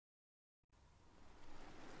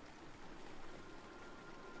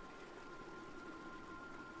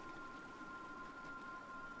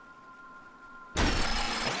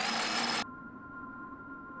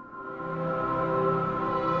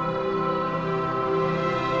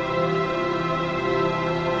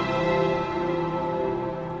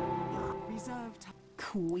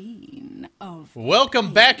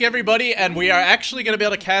Welcome back, everybody, and we are actually going to be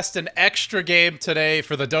able to cast an extra game today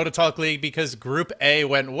for the Dotatalk League because Group A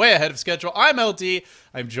went way ahead of schedule. I'm LD,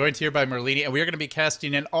 I'm joined here by Merlini, and we are going to be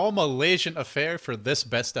casting an all-Malaysian affair for this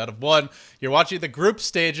best out of one. You're watching the group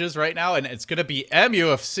stages right now, and it's going to be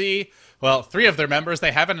MUFC. Well, 3 of their members.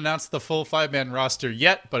 They haven't announced the full 5-man roster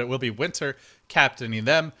yet, but it will be Winter captaining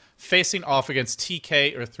them, facing off against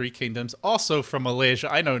TK or Three Kingdoms, also from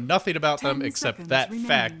Malaysia. I know nothing about them except that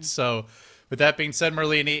fact, so... With that being said,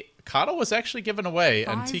 Merlini, Kato was actually given away,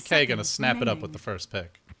 and TK going to snap it up with the first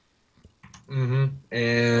pick. And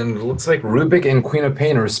it looks like Rubik and Queen of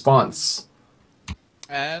Pain in response.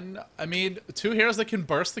 And, I mean, 2 heroes that can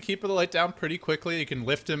burst the Keeper of the Light down pretty quickly. You can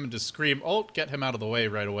lift him and just scream ult, get him out of the way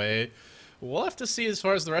right away. We'll have to see as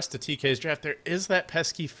far as the rest of TK's draft. There is that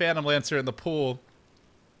pesky Phantom Lancer in the pool.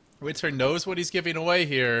 Winter knows what he's giving away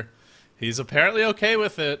here. He's apparently okay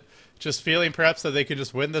with it. Just feeling perhaps that they could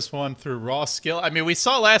just win this one through raw skill. I mean, we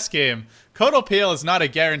saw last game, Kodo PL is not a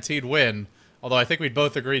guaranteed win. Although I think we'd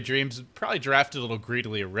both agree Dreams probably drafted a little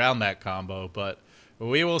greedily around that combo. But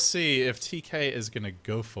we will see if TK is going to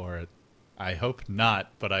go for it. I hope not,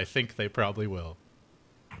 but I think they probably will.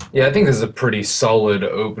 Yeah, I think this is a pretty solid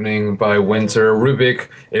opening by Winter. Rubik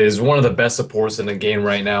is one of the best supports in the game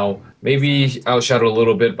right now. Maybe outshadowed a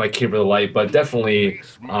little bit by Keeper of the Light, but definitely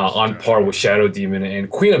on par with Shadow Demon. And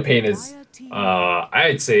Queen of Pain is,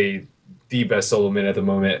 I'd say, the best solo mid at the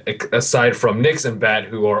moment, aside from Nyx and Bat,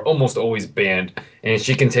 who are almost always banned. And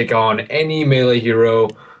she can take on any melee hero,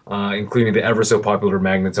 including the ever so popular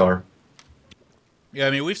Magnetar. Yeah,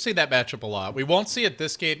 I mean, we've seen that matchup a lot. We won't see it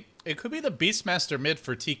this game. It could be the Beastmaster mid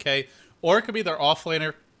for TK, or it could be their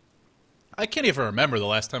offlaner. I can't even remember the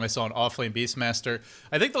last time I saw an offlane Beastmaster.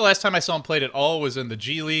 I think the last time I saw him played at all was in the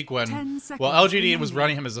G League when, well, LGD was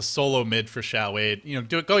running him as a solo mid for Xiao Wade. You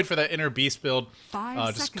know, going for that inner beast build,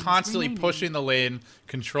 just constantly pushing the lane,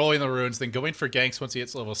 controlling the runes, then going for ganks once he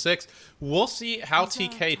hits level 6. We'll see how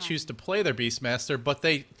TK choose to play their Beastmaster, but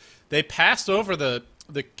they passed over the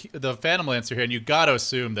Phantom Lancer here, and you got to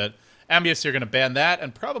assume that MUFC are going to ban that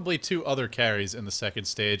and probably 2 other carries in the second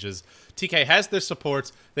stage as TK has their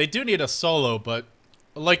supports. They do need a solo, but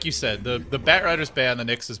like you said, the Batrider's ban, the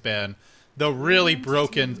Nyx is ban. The really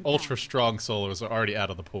broken, ultra-strong solos are already out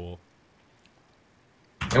of the pool.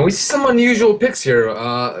 And we see some unusual picks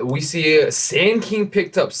here. We see Sand King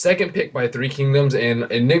picked up, second pick by Three Kingdoms, and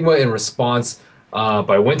Enigma in response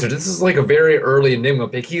by Winter. This is like a very early Enigma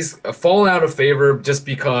pick. He's fallen out of favor just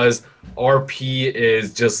because RP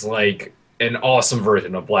is just like an awesome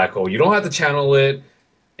version of Black Hole. You don't have to channel it,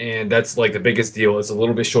 and that's like the biggest deal. It's a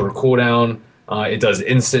little bit shorter cooldown. It does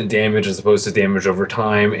instant damage as opposed to damage over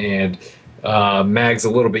time, and Mag's a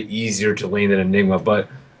little bit easier to lane than Enigma, but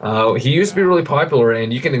he used to be really popular,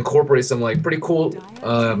 and you can incorporate some like pretty cool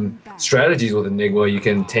strategies with Enigma. You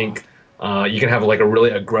can tank. You can have like a really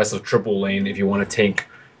aggressive triple lane if you want to tank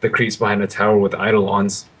the creeps behind the tower with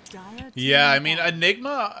Eidolons. Yeah, I mean,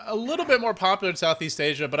 Enigma, a little bit more popular in Southeast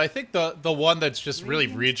Asia, but I think the one that's just really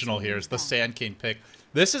regional here is the Sand King pick.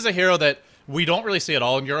 This is a hero that we don't really see at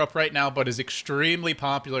all in Europe right now, but is extremely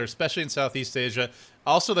popular, especially in Southeast Asia.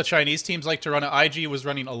 Also, the Chinese teams like to run it. IG was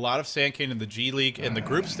running a lot of Sand King in the G League in the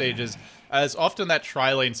group stages, as often that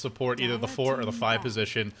tri-lane support, either the 4 or the 5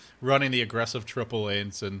 position, running the aggressive triple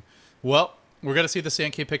lanes. And, well, we're going to see the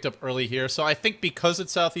Sand King picked up early here. So I think because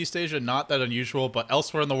it's Southeast Asia, not that unusual, but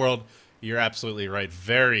elsewhere in the world, you're absolutely right.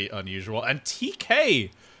 Very unusual. And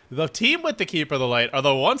TK, the team with the Keeper of the Light, are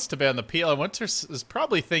the ones to ban the PL. And Winter is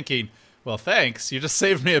probably thinking, well, thanks. You just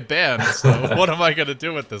saved me a ban, so what am I going to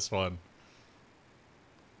do with this one?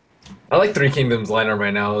 I like Three Kingdoms lineup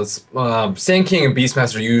right now. It's, Sand King and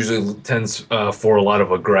Beastmaster usually tends for a lot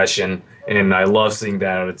of aggression, and I love seeing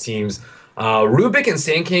that out of teams. Rubik and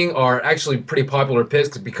Sand King are actually pretty popular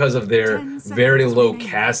picks because of their very low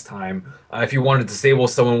cast time. If you wanted to disable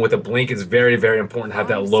someone with a blink, it's very, very important to have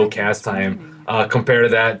that low cast time. Compare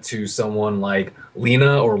that to someone like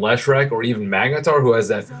Lina or Leshrac or even Magnetar, who has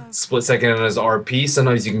that split second on his RP.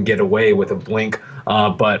 Sometimes you can get away with a blink,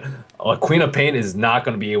 but Queen of Pain is not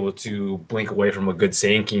going to be able to blink away from a good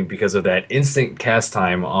Sand King because of that instant cast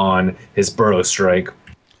time on his Burrow Strike.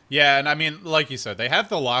 Yeah, and I mean, like you said, they have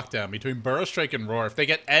the lockdown between Burrow Strike and Roar. If they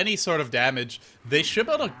get any sort of damage, they should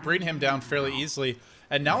be able to bring him down fairly easily.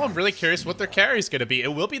 And now I'm really curious what their carry is going to be.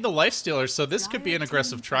 It will be the Lifestealer, so this could be an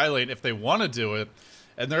aggressive tri-lane if they want to do it.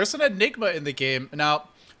 And there is an Enigma in the game. Now,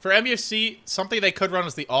 for MUFC, something they could run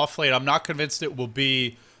is the off-lane. I'm not convinced it will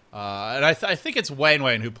be... and I think it's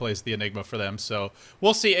Wayne who plays the Enigma for them, so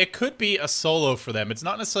we'll see. It could be a solo for them. It's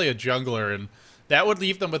not necessarily a jungler, and that would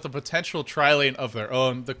leave them with a potential tri-lane of their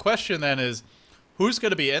own. The question then is, who's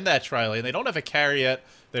going to be in that tri lane. They don't have a carry yet.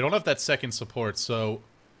 They don't have that second support, so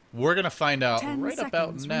we're going to find out right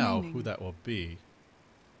about now remaining. who that will be.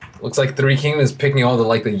 Looks like Three Kingdoms picking all the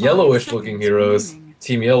like the yellowish looking seconds heroes. remaining.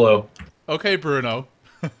 Team Yellow. Okay, Bruno.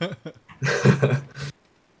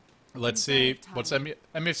 Let's see. What's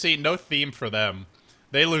MFC? No theme for them.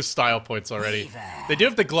 They lose style points already. They do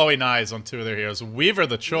have the glowing eyes on two of their heroes. Weaver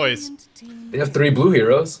the choice. Radiant team They have 3 blue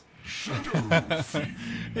heroes.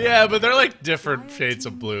 Yeah, but they're like different shades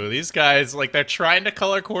of blue. These guys, like, they're trying to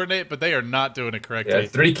color coordinate, but they are not doing it correctly. Yeah,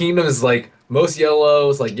 Three Kingdoms is like most yellow.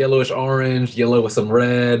 It's like yellowish orange, yellow with some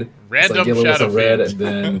red. Random it's like yellow with Shadow some red, Fiend. and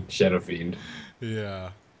then Shadow Fiend. Yeah.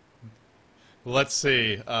 Let's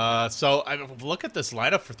see. Look at this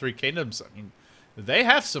lineup for Three Kingdoms. I mean, they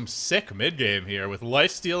have some sick mid game here with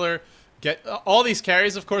Lifestealer. Get all these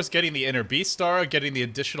carries, of course, getting the inner beast star, getting the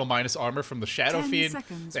additional minus armor from the Shadow 10 Fiend.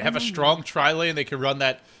 seconds They have a remaining. strong tri lane. They can run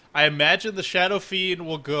that. I imagine the Shadow Fiend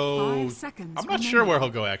will go. 5 seconds I'm not sure where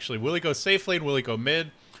remaining. he'll go actually. Will he go safe lane? Will he go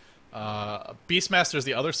mid? Beastmaster is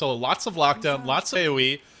the other solo. Lots of lockdown, lots of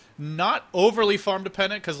AoE. Not overly farm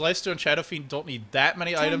dependent because Lifestealer and Shadow Fiend don't need that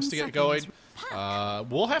many 10 items to get going.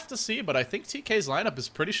 seconds. We'll have to see, but I think TK's lineup is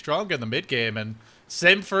pretty strong in the mid game, and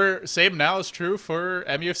same now is true for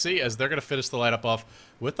MUFC as they're gonna finish the lineup off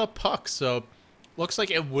with a puck. So looks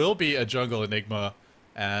like it will be a jungle Enigma,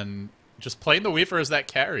 and just playing the Weaver as that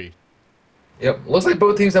carry. Yep, looks like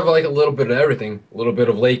both teams have like a little bit of everything. A little bit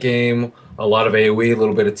of late game, a lot of AoE, a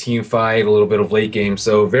little bit of team fight, a little bit of late game.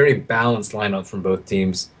 So very balanced lineup from both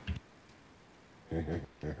teams.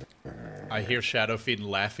 I hear Shadow Fiend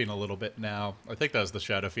laughing a little bit now. I think that was the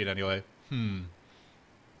Shadow Fiend anyway.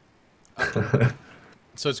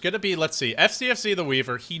 So it's going to be, let's see, FCFC the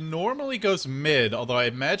Weaver. He normally goes mid, although I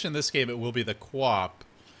imagine this game it will be the Quap.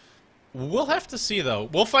 We'll have to see, though.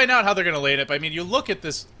 We'll find out how they're going to lane it. But, I mean, you look at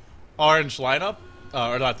this orange lineup,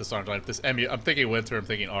 or not this orange lineup, this I'm thinking Winter, I'm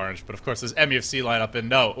thinking orange, but of course this MUFC lineup, and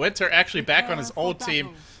no, Winter actually back on his old team.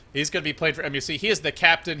 He's going to be playing for MUFC. He is the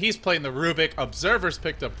captain. He's playing the Rubik. Observers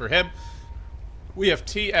picked up for him. We have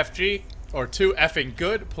TFG, or Too Effing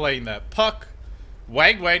Good, playing that puck.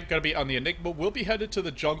 Wang going to be on the Enigma. Will be headed to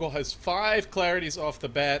the jungle. Has 5 clarities off the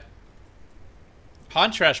bat.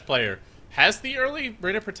 Contrash player has the early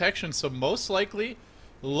Raider protection, so most likely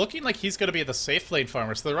looking like he's going to be the safe lane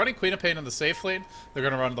farmer. So they're running Queen of Pain in the safe lane. They're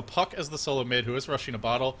going to run the puck as the solo mid, who is rushing a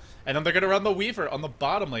bottle. And then they're going to run the Weaver on the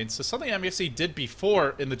bottom lane. So something MFC did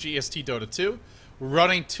before in the GST Dota 2.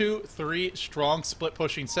 Running 2-3 strong split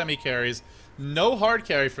pushing semi-carries. No hard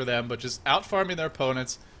carry for them, but just out-farming their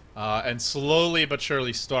opponents and slowly but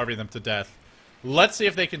surely starving them to death. Let's see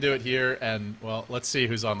if they can do it here, and, well, let's see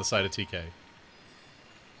who's on the side of TK.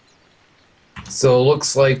 So it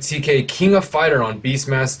looks like TK King of Fighter on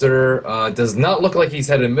Beastmaster does not look like he's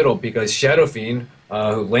headed middle because Shadow Fiend, who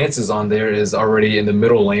Lance is on there, is already in the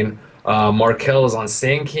middle lane. Markel is on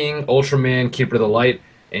Sand King, Ultraman, Keeper of the Light,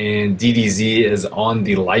 and DDZ is on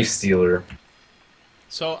the Lifestealer.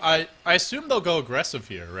 So I assume they'll go aggressive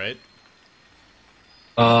here, right?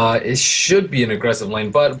 It should be an aggressive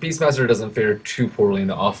lane, but Beastmaster doesn't fare too poorly in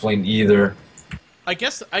the off lane either. I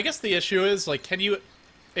guess the issue is, like, can you...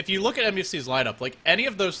 If you look at MFC's lineup, like, any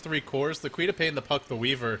of those 3 cores, the Queen of Pain, the Puck, the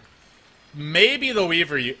Weaver, maybe the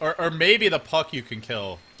Weaver, or maybe the Puck you can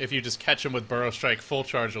kill if you just catch him with Burrow Strike, Full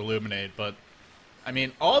Charge, Illuminate, but, I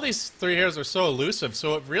mean, all these 3 heroes are so elusive,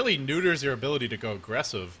 so it really neuters your ability to go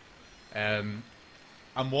aggressive, and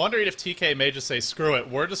I'm wondering if TK may just say, screw it,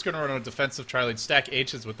 we're just going to run a defensive tri-lane, stack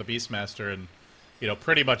H's with the Beastmaster, and, you know,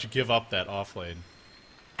 pretty much give up that off lane.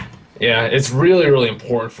 Yeah, it's really, really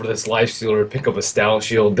important for this Lifestealer to pick up a Stout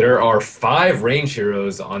Shield. There are 5 range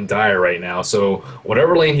heroes on Dire right now, so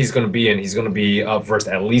whatever lane he's going to be in, he's going to be up versus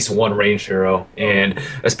at least 1 range hero. And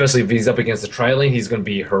especially if he's up against the tri-lane, he's going to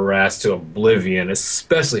be harassed to oblivion,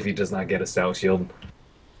 especially if he does not get a Stout Shield.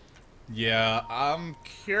 Yeah, I'm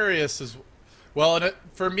curious as well. And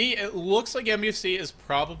for me, it looks like MUC is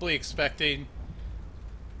probably expecting...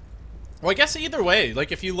 Well, I guess either way,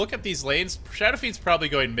 like, if you look at these lanes, Shadow Fiend's probably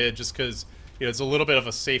going mid just because, you know, it's a little bit of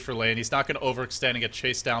a safer lane. He's not going to overextend and get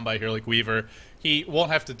chased down by a hero like Weaver. He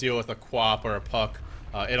won't have to deal with a Quap or a Puck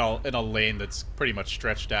in a lane that's pretty much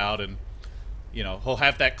stretched out, and, you know, he'll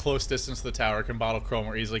have that close distance to the tower, can bottle Chrome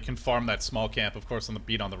more easily, can farm that small camp, of course, on the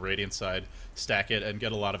beat on the Radiant side, stack it, and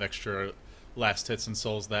get a lot of extra last hits and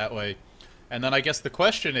souls that way. And then I guess the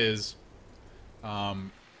question is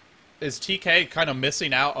TK kind of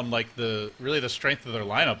missing out on, like, really the strength of their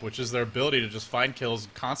lineup, which is their ability to just find kills,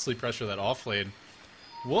 constantly pressure that off lane.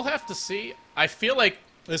 We'll have to see. I feel like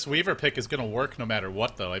this Weaver pick is going to work no matter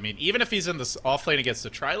what, though. I mean, even if he's in this off lane against the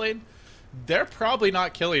tri lane, they're probably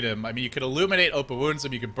not killing him. I mean, you could Illuminate, open wounds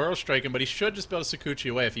him, you could Burrow Strike him, but he should just be able to Sakuchi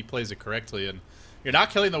away if he plays it correctly. And you're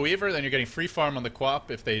not killing the Weaver, then you're getting free farm on the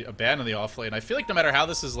Quap if they abandon the offlane. I feel like no matter how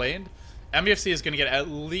this is laned, MUFC is going to get at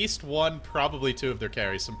least one, probably two of their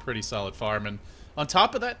carries, some pretty solid farm. And on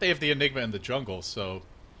top of that, they have the Enigma in the jungle, so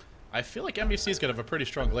I feel like MUFC is going to have a pretty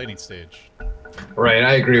strong laning stage. Right,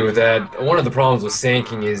 I agree with that. One of the problems with Sand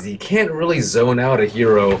King is he can't really zone out a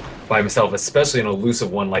hero by himself, especially an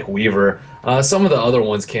elusive one like Weaver. Some of the other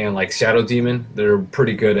ones can, like Shadow Demon. They're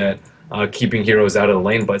pretty good at keeping heroes out of the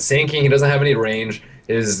lane, but Sand King, he doesn't have any range.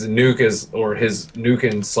 His nuke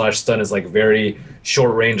and slash stun is like very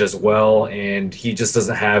short range as well, and he just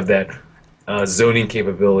doesn't have that zoning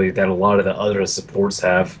capability that a lot of the other supports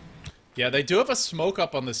have. Yeah, they do have a smoke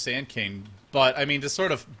up on the Sand King, but I mean, to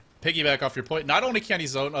sort of piggyback off your point, not only can he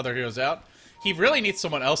zone other heroes out, he really needs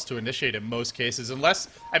someone else to initiate in most cases, unless,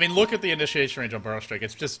 I mean, look at the initiation range on Burrow Strike.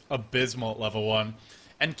 It's just abysmal at level 1.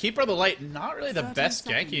 And Keeper of the Light, not really the best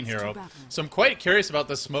ganking hero. So I'm quite curious about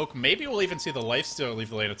the smoke. Maybe we'll even see the Lifesteal leave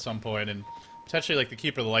the lane at some point, and potentially like the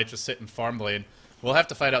Keeper of the Light just sit and farm the lane. We'll have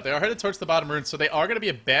to find out. They are headed towards the bottom rune, so they are going to be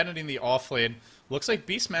abandoning the off lane. Looks like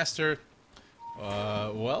Beastmaster,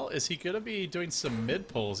 well, is he going to be doing some mid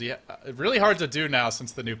pulls? Yeah, really hard to do now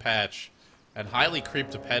since the new patch, and highly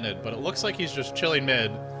creep dependent, but it looks like he's just chilling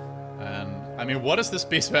mid. And, I mean, what is this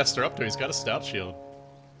Beastmaster up to? He's got a Stout Shield.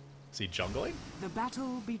 Is he jungling? The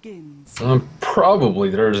battle begins. Probably.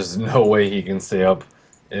 There's no way he can stay up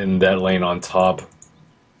in that lane on top.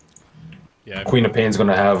 Yeah, Queen of Pain's going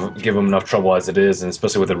to give him enough trouble as it is, and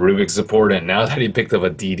especially with the Rubik support, and now that he picked up a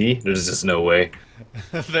DD, there's just no way.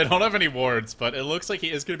 They don't have any wards, but it looks like he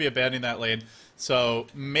is going to be abandoning that lane. So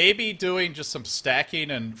maybe doing just some stacking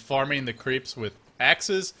and farming the creeps with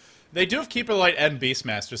axes. They do have Keeper Light and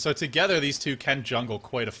Beastmaster, so together these two can jungle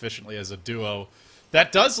quite efficiently as a duo.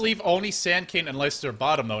 That does leave only Sand King and Leicester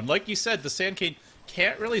bottom, though. And like you said, the Sand King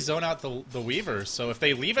can't really zone out the Weaver. So if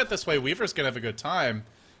they leave it this way, Weaver's going to have a good time.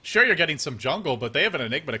 Sure, you're getting some jungle, but they have an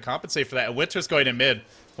Enigma to compensate for that. And Winter's going in mid.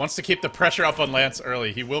 Wants to keep the pressure up on Lance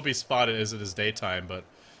early. He will be spotted as it is daytime, but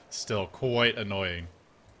still quite annoying.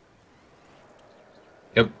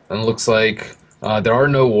 Yep, and it looks like there are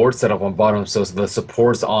no wards set up on bottom, so the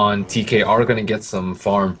supports on TK are going to get some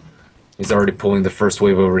farm. He's already pulling the first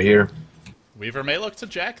wave over here. Weaver may look to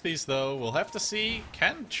jack these, though. We'll have to see.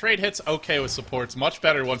 Can trade hits okay with supports. Much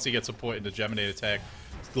better once he gets a point into Geminate attack.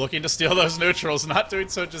 Looking to steal those neutrals. Not doing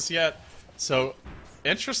so just yet. So,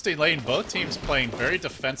 interesting lane. Both teams playing very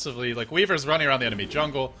defensively. Like, Weaver's running around the enemy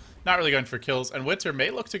jungle. Not really going for kills. And Winter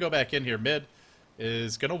may look to go back in here. Mid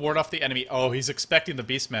is going to ward off the enemy. Oh, he's expecting the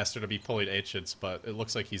Beastmaster to be pulling Ancients, but it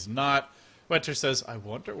looks like he's not. Winter says, I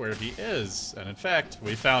wonder where he is. And in fact,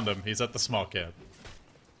 we found him. He's at the small camp.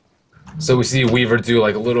 So we see Weaver do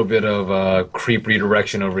like a little bit of creep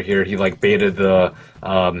redirection over here. He like baited the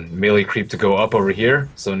melee creep to go up over here.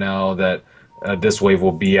 So now that this wave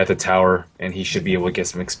will be at the tower, and he should be able to get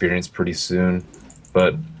some experience pretty soon.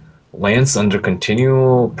 But Lance under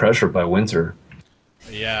continual pressure by Winter.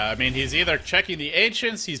 Yeah, I mean, he's either checking the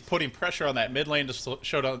Ancients, he's putting pressure on that mid lane to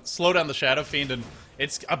slow down the Shadow Fiend, and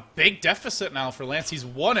it's a big deficit now for Lance. He's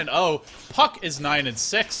 1-0. Puck is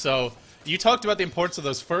 9-6, so you talked about the importance of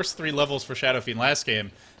those first 3 levels for Shadow Fiend last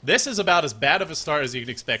game. This is about as bad of a start as you can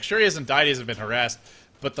expect. Sure, he hasn't died, he hasn't been harassed,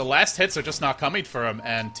 but the last hits are just not coming for him,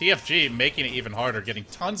 and TFG making it even harder, getting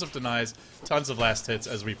tons of denies, tons of last hits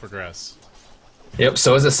as we progress. Yep,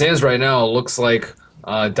 so as it stands right now, it looks like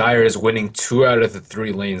Dire is winning 2 out of the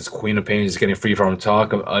 3 lanes. Queen of Pain is getting free farm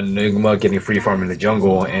talk, Enigma getting free farm in the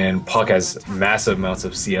jungle, and Puck has massive amounts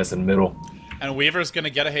of CS in middle. And Weaver's going to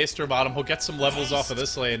get a haste to bottom. He'll get some levels off of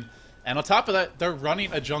this lane. And on top of that, they're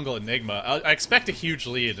running a jungle Enigma. I expect a huge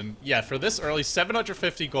lead. And yeah, for this early,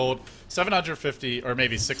 750 gold, 750 or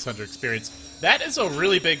maybe 600 experience. That is a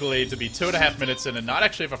really big lead to be 2.5 minutes in and not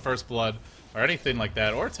actually have a first blood or anything like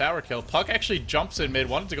that. Or a tower kill. Puck actually jumps in mid,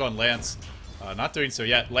 wanted to go on Lance. Not doing so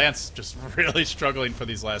yet. Lance just really struggling for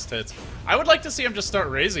these last hits. I would like to see him just start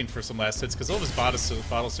raising for some last hits because all of his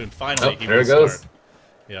bottle soon. Finally, there it goes. Start.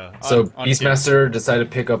 Yeah. So Beastmaster decided to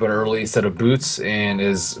pick up an early set of boots and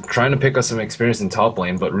is trying to pick up some experience in top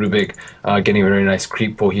lane, but Rubik getting a very nice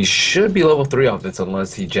creep pull. He should be level 3 off this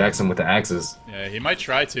unless he jacks him with the axes. Yeah, he might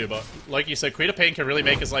try to, but like you said, Queen of Pain can really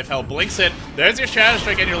make his life hell. Blinks it. There's your Shadow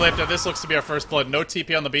Strike and your lift, and this looks to be our first blood. No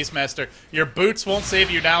TP on the Beastmaster. Your boots won't save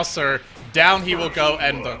you now, sir. Down he will go,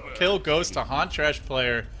 and the kill goes to Han Trash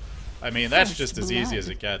player. I mean, that's just as easy as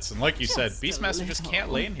it gets. And like you said, Beastmaster just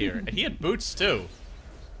can't lane here. And he had boots, too.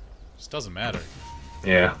 Just doesn't matter.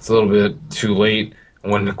 Yeah, it's a little bit too late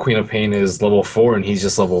when the Queen of Pain is level 4 and he's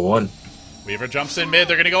just level 1. Weaver jumps in mid.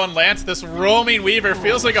 They're going to go on Lance. This roaming Weaver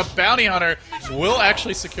feels like a bounty hunter. Will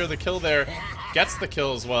actually secure the kill there. Gets the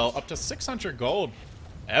kill as well. Up to 600 gold.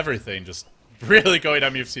 Everything just really going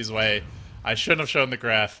MUFC's way. I shouldn't have shown the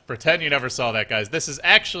graph. Pretend you never saw that, guys. This is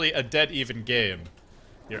actually a dead even game.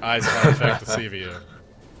 Your eyes can't affect the CPU.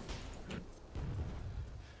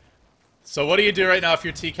 So what do you do right now if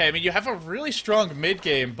you're TK? I mean, you have a really strong mid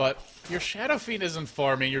game, but your Shadow Fiend isn't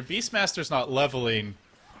farming. Your Beastmaster's not leveling.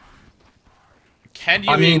 Can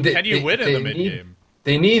you win in the mid game?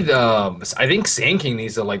 They need, I think Sand King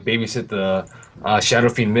needs to, like, babysit the Shadow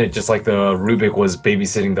Fiend mid, just like the Rubik was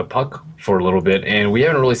babysitting the Puck for a little bit, and we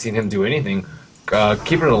haven't really seen him do anything.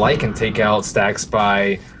 Keeper of the Light can take out stacks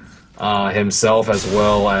by himself as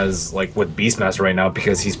well as, like, with Beastmaster right now,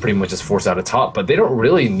 because he's pretty much just forced out of top, but they don't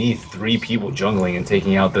really need 3 people jungling and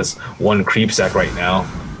taking out this one creep stack right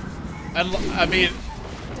now. And, I mean,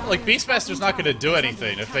 like, Beastmaster's not going to do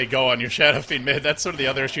anything if they go on your Shadow Fiend mid. That's sort of the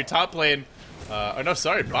other issue. Top lane... oh no,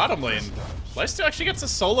 sorry, bottom lane. Leicester actually gets a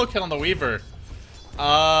solo kill on the Weaver.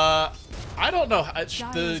 I don't know.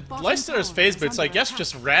 The Leicester's phase boots, I guess,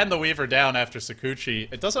 just ran the Weaver down after Sakuchi.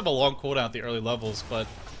 It does have a long cooldown at the early levels, but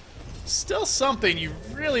still something you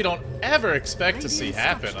really don't ever expect to see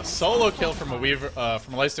happen. A solo kill from a Weaver,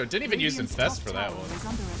 from a Leicester. Didn't even use Infest for that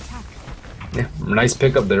one. Yeah, nice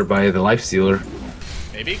pickup there by the Lifestealer.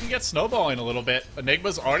 Maybe he can get snowballing a little bit.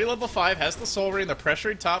 Enigma's already level 5, has the Soul Ring, they're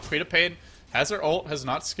pressuring top. Queen of Pain has her ult, has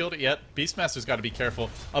not skilled it yet. Beastmaster's got to be careful.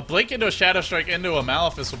 A blink into a Shadow Strike into a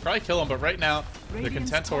Malefice will probably kill him, but right now they're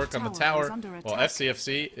content to work on the tower, while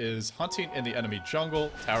FCFC is hunting in the enemy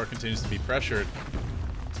jungle. Tower continues to be pressured.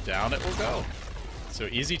 Down it will go. So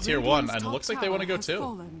easy tier 1, and it looks like they want to go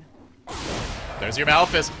 2. There's your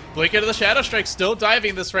Malefice. Blink into the Shadow Strike, still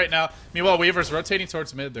diving this right now. Meanwhile, Weaver's rotating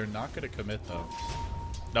towards mid. They're not going to commit, though.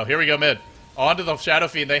 No, here we go mid. Onto the Shadow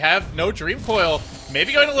Fiend. They have no Dream Coil.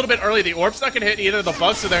 Maybe going a little bit early. The Orb's not going to hit either. The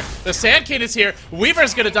bugs are there. The Sand King is here.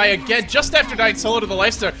 Weaver's going to die again just after dying solo to the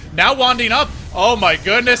Leicester. Now wanding up. Oh my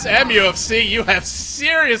goodness, MUFC, you have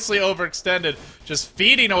seriously overextended. Just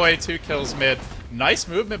feeding away 2 kills mid. Nice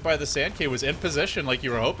movement by the Sand King. Was in position like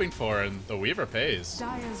you were hoping for, and the Weaver pays.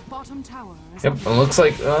 Yep, it looks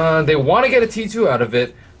like they want to get a T2 out of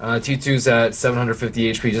it. T2's at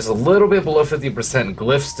 750 HP, just a little bit below 50%.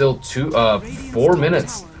 Glyph still 4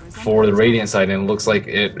 minutes for the Radiant side, and it looks like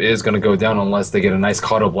it is going to go down unless they get a nice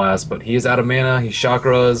Kato Blast. But he is out of mana, he's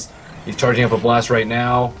chakras, he's charging up a blast right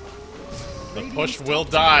now. The push will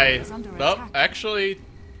die. Oh, actually,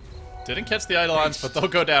 didn't catch the Eidolons, but they'll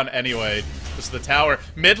go down anyway. Just the tower.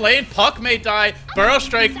 Mid lane, Puck may die. Burrow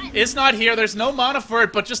Strike is not here. There's no mana for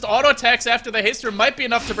it, but just auto attacks after the haster might be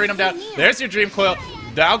enough to bring him down. There's your Dream Coil.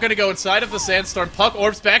 Now going to go inside of the Sandstorm. Puck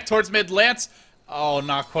orbs back towards mid. Lance. Oh,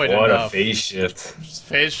 not quite enough. What a phase shift. Just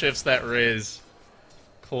phase shifts that raise.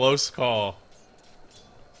 Close call.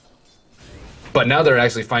 But now they're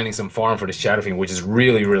actually finding some farm for the Shadow Fiend, which is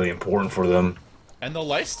really, really important for them. And the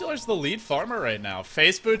Lifestealer's the lead farmer right now.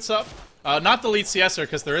 Phase boots up. Not the lead CSer,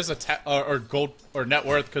 because there is a or gold or net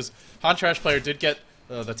worth, because Hantrash player did get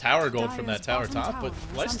the tower gold from that tower top, but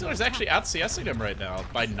Lifestealer's actually out CSing him right now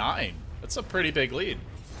by 9. That's a pretty big lead.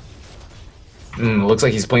 Looks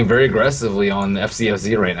like he's playing very aggressively on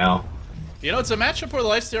FCFZ right now. You know, it's a matchup where the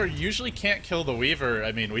Lifestealer usually can't kill the Weaver.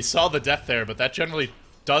 I mean, we saw the death there, but that generally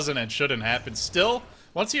doesn't and shouldn't happen. Still,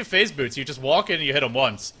 once you have phase boots, you just walk in and you hit him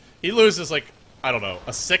once. He loses, like, I don't know,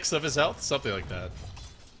 a 1/6 of his health? Something like that.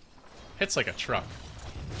 Hits like a truck.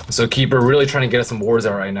 So Keeper really trying to get some wards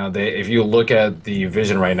out right now. If you look at the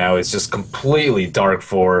vision right now, it's just completely dark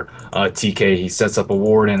for TK. He sets up a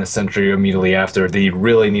ward and a sentry immediately after. They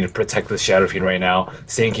really need to protect the Shadow Fiend right now.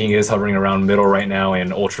 Sand King is hovering around middle right now,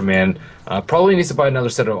 and Ultraman probably needs to buy another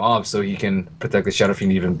set of ops so he can protect the Shadow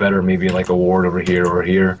Fiend even better. Maybe like a ward over here or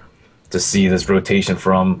here to see this rotation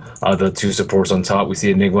from the 2 supports on top. We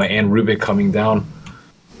see Enigma and Rubik coming down.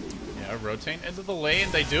 Rotate into the lane.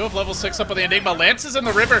 They do have level 6 up on the Enigma. Lance is in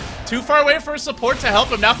the river. Too far away for support to help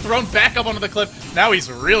him. Now thrown back up onto the cliff. Now he's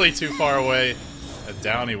really too far away. And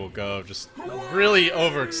down he will go. Just really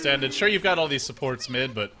overextended. Sure, you've got all these supports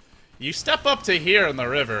mid, but you step up to here in the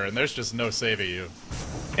river, and there's just no saving you.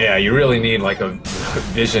 Yeah, you really need like a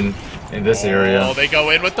vision in this area. Oh, they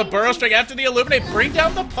go in with the Burrow Strike after the Illuminate. Bring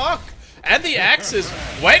down the Puck. And the axes.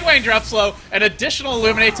 Wang Wang drops low. An additional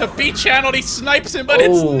Illuminate to be channeled. He snipes him, but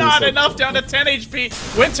it's not enough. Down to 10 HP.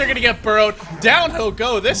 Winter gonna get burrowed. Down he'll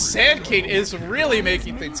go. This Sand King is really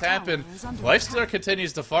making things happen. Lifestealer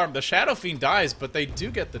continues to farm. The Shadow Fiend dies, but they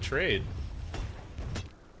do get the trade.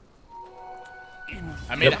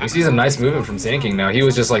 I mean, Yep, we see some nice movement from Sand King now. He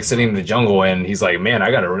was just like sitting in the jungle and he's like, man,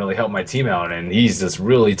 I gotta really help my team out, and he's just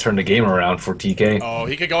really turned the game around for TK. oh,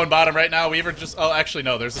 he could go in bottom right now. Weaver just, oh, actually,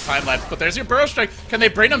 no, there's a time lapse, but there's your Burrow Strike. Can they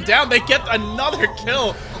bring him down? They get another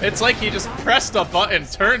kill. It's like he just pressed a button,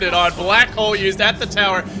 turned it on. Black hole used at the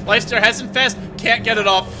tower. Lifesteal has infest, can't get it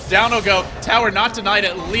off. Down will go. Tower not denied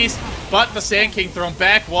at least, but the Sand King thrown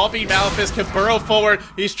back. Wallbeat Malefist can burrow forward.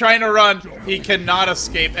 He's trying to run. He cannot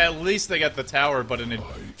escape. At least they get the tower, but in a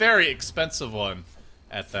very expensive one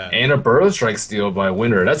at that. And a Burrow Strike steal by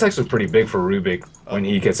Winter. That's actually pretty big for Rubik when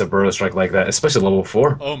he gets a Burrow Strike like that, especially level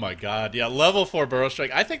 4. Oh my god, yeah, level 4 Burrow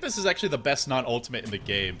Strike. I think this is actually the best non-ultimate in the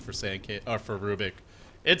game for for Rubik.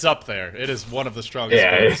 It's up there. It is one of the strongest.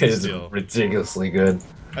 Yeah, it is steal. ridiculously good.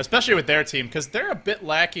 Especially with their team, because they're a bit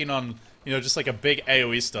lacking on, you know, just like a big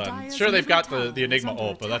AoE stun. Sure, they've got the Enigma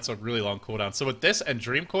ult, but that's a really long cooldown. So with this and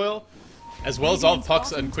Dream Coil, as well as all of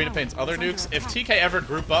Puck's and Queen of Pain's other nukes, if TK ever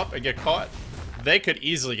group up and get caught, they could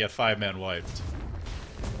easily get 5-man wiped.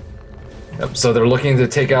 Yep, so they're looking to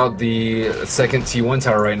take out the second T1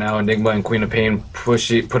 tower right now. Enigma and Queen of Pain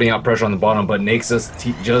putting out pressure on the bottom, but Naxus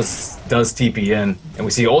just does TP in. And we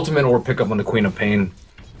see Ultimate Orb pick up on the Queen of Pain.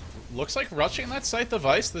 Looks like rushing that Scythe of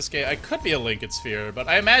Ice this game. I could be a Lincoln Sphere, but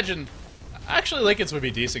I imagine... Actually, Lincoln's would be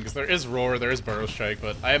decent, because there is Roar, there is Burrow Strike,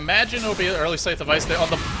 but I imagine it'll be an early Scythe of Ice there on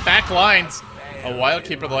the back lines. A Wild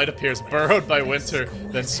Keeper of the Light appears, burrowed by Winter,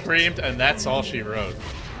 then screamed, and that's all she wrote.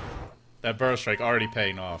 That Burrow Strike already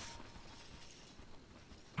paying off.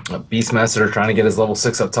 Beastmaster trying to get his level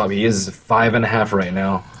 6 up top. He is 5.5 right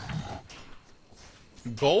now.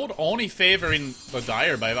 Gold only favoring the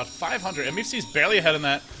Dire by about 500. MFC's barely ahead in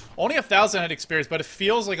that. Only 1,000 head experience, but it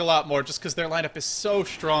feels like a lot more just because their lineup is so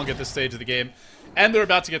strong at this stage of the game. And they're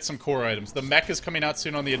about to get some core items. The mech is coming out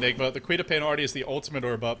soon on the Enigma. The Queen of Pain already is the ultimate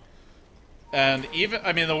orb up. And even,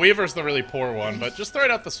 I mean, the Weaver's the really poor one, but just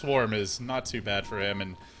throwing out the Swarm is not too bad for him.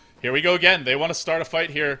 And here we go again. They want to start a fight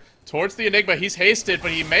here towards the Enigma. He's hasted,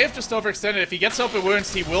 but he may have just overextended. If he gets open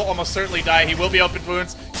wounds, he will almost certainly die. He will be open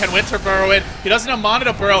wounds. Can Winter burrow in? He doesn't have mana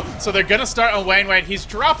to burrow, so they're going to start on Wang Wang. He's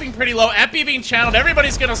dropping pretty low. Epi being channeled.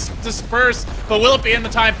 Everybody's going to disperse, but will it be in the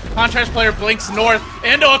time? Contrast player blinks north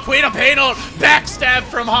into a Queen of Pain ult. Backstab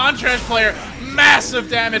from Contrast player. Massive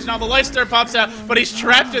damage. Now the Lightstar pops out, but he's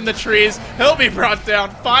trapped in the trees. He'll be brought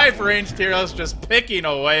down. 5 ranged heroes just picking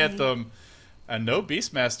away at them. And no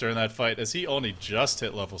Beastmaster in that fight, as he only just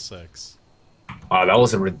hit level 6. Wow, that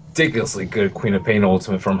was a ridiculously good Queen of Pain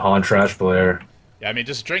ultimate from Han Trash player. Yeah, I mean,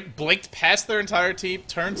 just blinked past their entire team,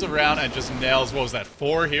 turns around, and just nails, what was that,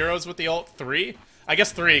 4 heroes with the ult? 3? I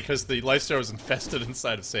guess 3, because the Lifesteal was infested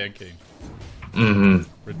inside of Sand King. Mm-hmm.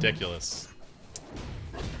 Ridiculous.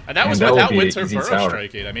 And that was without Winter Burrow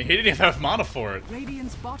striking. I mean, he didn't even have mana for it.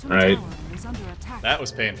 Right. That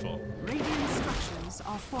was painful.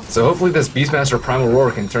 So hopefully this Beastmaster Primal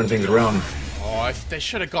Roar can turn things around. Oh, they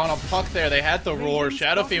should have gone on Puck there. They had the Roar.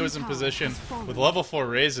 Shadow Fiend was in position with level 4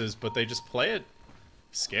 raises, but they just play it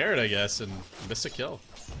scared, I guess, and miss a kill.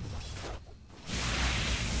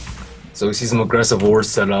 So we see some aggressive wars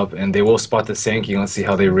set up, and they will spot the Sand King. Let's see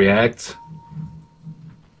how they react.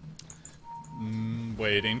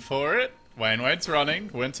 Waiting for it. Wayne's running.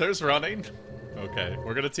 Winter's running. Okay,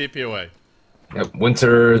 we're gonna TP away. Yep,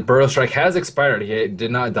 Winter's Burrow Strike has expired. He did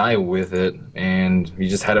not die with it, and he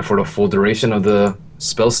just had it for the full duration of the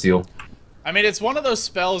spell steal. I mean, it's one of those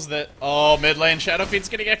spells that, oh, mid lane, Shadow Fiend's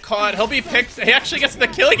gonna get caught. He'll be picked. He actually gets the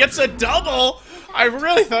kill. He gets a double. I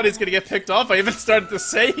really thought he's gonna get picked off. I even started to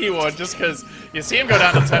say he would, just because you see him go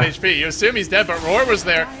down to 10 HP. You assume he's dead, but Roar was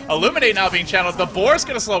there. Illuminate now being channeled. The Boar's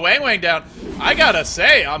gonna slow Wang Wang down. I gotta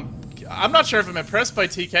say, I'm not sure if I'm impressed by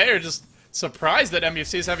TK or just surprised that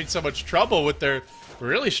MUFC is having so much trouble with their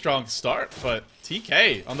really strong start. But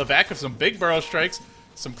TK, on the back of some big Burrow Strikes,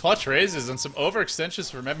 some clutch raises, and some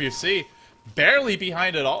overextensions from MUFC, barely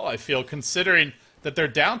behind at all, I feel, considering that they're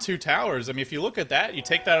down 2 towers. I mean, if you look at that, you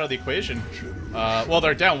take that out of the equation. Well,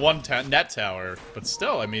 they're down 1 net tower, but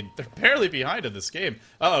still, I mean, they're barely behind in this game.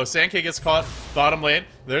 Uh-oh, Sand King gets caught, bottom lane.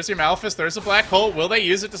 There's your Maleficent, there's a Black Hole. Will they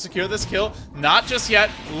use it to secure this kill? Not just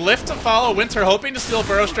yet. Lift to follow, Winter hoping to steal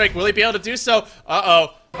Burrow Strike. Will he be able to do so?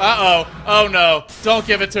 Uh-oh. Uh-oh. Oh, no. Don't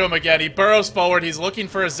give it to him again. He burrows forward. He's looking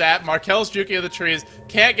for a zap. Markel's juking of the trees.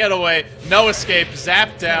 Can't get away. No escape.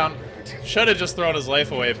 Zap down. Should have just thrown his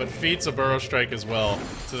life away, but feeds a Burrow Strike as well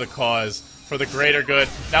to the cause for the greater good.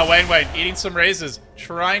 Now Wang Wang eating some raises,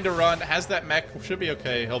 trying to run, has that mech, should be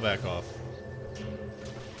okay, he'll back off.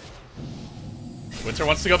 Winter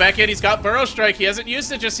wants to go back in. He's got Burrow Strike. He hasn't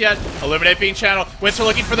used it just yet. Illuminate being channeled. Winter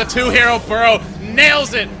looking for the 2-hero. Burrow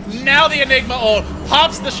nails it. Now the Enigma ult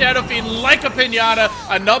pops the Shadow Fiend like a pinata.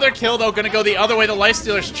 Another kill, though, going to go the other way. The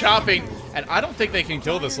Lifestealer's chopping. And I don't think they can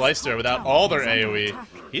kill this Lifestealer without all their AoE.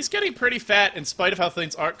 He's getting pretty fat in spite of how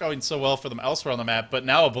things aren't going so well for them elsewhere on the map. But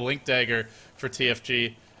now a Blink Dagger for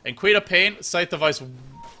TFG. And Queen of Pain, Scythe Device,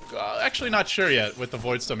 actually not sure yet with the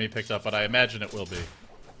Void Stone he picked up, but I imagine it will be.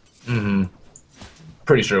 Mm-hmm.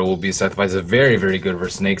 Pretty sure it will be. Scythe Device is very, very good for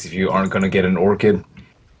snakes if you aren't going to get an Orchid.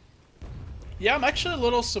 Yeah, I'm actually a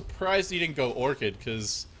little surprised he didn't go Orchid,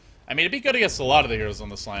 because, I mean, it'd be good against a lot of the heroes on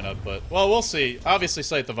this lineup, but, well, we'll see. Obviously,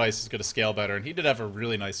 Scythe Device is going to scale better, and he did have a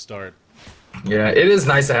really nice start. Yeah, it is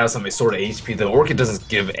nice to have some sort of HP. The Orchid doesn't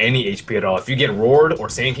give any HP at all. If you get roared or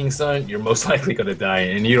Sand King Stun, you're most likely going to die,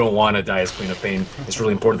 and you don't want to die as Queen of Pain. It's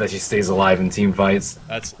really important that she stays alive in team fights.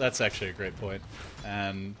 That's actually a great point.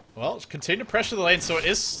 And, well, continue to pressure the lane, so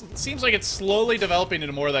it seems like it's slowly developing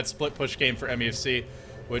into more of that split push game for MUFC,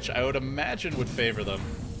 which I would imagine would favor them.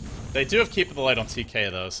 They do have Keep the Light on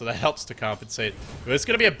TK, though, so that helps to compensate. But it's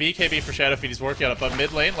going to be a BKB for Shadowfeed. He's working on it, but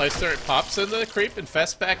mid lane, Lifestealer pops into the creep and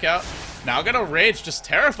Fest back out. Now going to Rage, just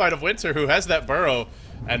terrified of Winter, who has that Burrow,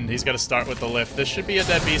 and he's going to start with the lift. This should be a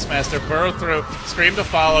dead Beastmaster. Burrow through, Scream to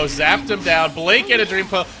follow, zapped him down, Blink into Dream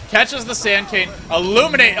Coil, catches the Sand Cane,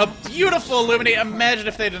 Illuminate, a beautiful Illuminate. Imagine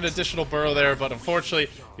if they had an additional Burrow there, but unfortunately,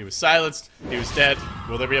 he was silenced, he was dead.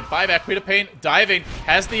 Will there be a buyback? Queen of Pain, diving,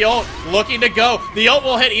 has the ult, looking to go. The ult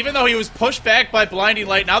will hit, even though he was pushed back by Blinding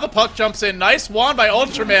Light. Now the puck jumps in. Nice wand by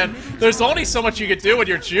Ultraman. There's only so much you can do when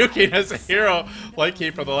you're juking as a hero like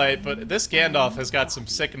Keeper of the Light, but this Gandalf has got some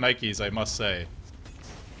sick Nikes, I must say.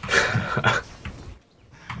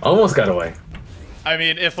 Almost got away. I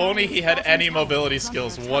mean, if only he had any mobility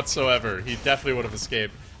skills whatsoever, he definitely would have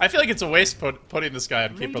escaped. I feel like it's a waste putting this guy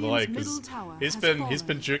on Keeper of the Light, because he's been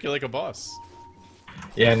juking like a boss.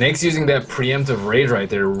 Yeah, Nake's using that preemptive Rage right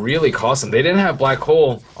there really cost him. They didn't have Black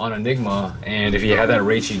Hole on Enigma, and if he had that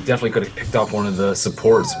Rage, he definitely could have picked off one of the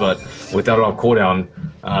supports, but without it on cooldown,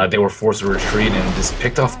 they were forced to retreat and just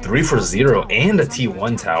picked off 3 for 0 and a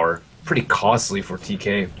T1 tower. Pretty costly for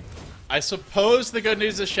TK. I suppose the good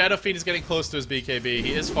news is Shadowfiend is getting close to his BKB.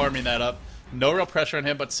 He is farming that up. No real pressure on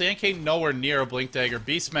him, but Sand King nowhere near a Blink Dagger.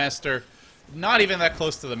 Beastmaster, not even that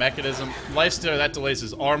close to the mechanism. Lifestealer, that delays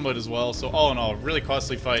his armlet as well, so all in all, really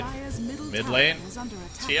costly fight. Mid lane,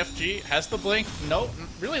 TFG has the blink. No,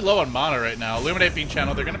 really low on mana right now. Illuminate being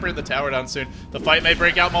channeled. They're going to bring the tower down soon. The fight may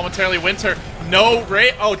break out momentarily. Winter, no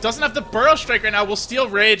rage. Oh, it doesn't have the Burrow Strike right now. Will steal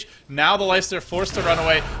Rage. Now the Lifestealer forced to run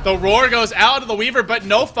away. The Roar goes out of the Weaver, but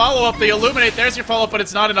no follow-up. The Illuminate, there's your follow-up, but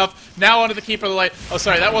it's not enough. Now onto the Keeper of the Light. Oh,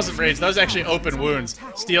 sorry, that wasn't Rage. That was actually Open Wounds.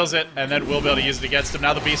 Steals it, and then will be able to use it against him.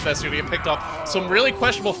 Now the Beastmaster going to get picked off. Some really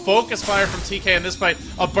questionable focus fire from TK in this fight.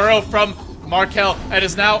 A Burrow from Markel, and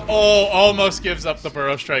is now, almost gives up the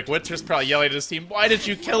Burrow Strike. Winter's probably yelling at his team, why did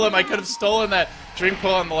you kill him? I could have stolen that Dream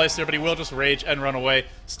Coil on the Lifestealer, but he will just Rage and run away.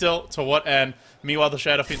 Still, to what end? Meanwhile, the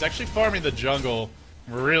Shadowfiend's actually farming the jungle.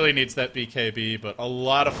 Really needs that BKB, but a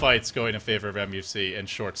lot of fights going in favor of MUFC in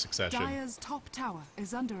short succession. Dire's top tower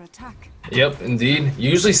is under attack. Yep, indeed. You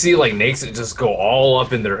usually see like Nakes just go all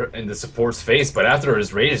up in the support's face, but after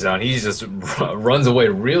his Rage is down, he just runs away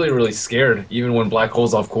really, really scared, even when Black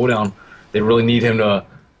Hole's off cooldown. They really need him to,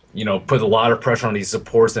 you know, put a lot of pressure on these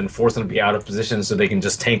supports and force them to be out of position so they can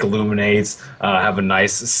just tank Illuminates, have a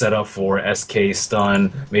nice setup for SK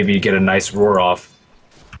stun, maybe get a nice roar off.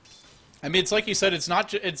 I mean, it's like you said, it's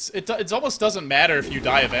not. It almost doesn't matter if you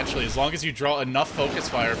die eventually, as long as you draw enough focus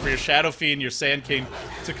fire for your Shadow Fiend, your Sand King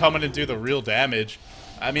to come in and do the real damage.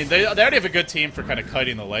 I mean, they already have a good team for kind of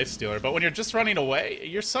kiting the Lifestealer, but when you're just running away,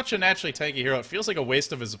 you're such a naturally tanky hero. It feels like a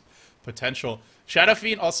waste of his potential. Shadow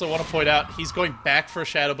Fiend, also want to point out, he's going back for a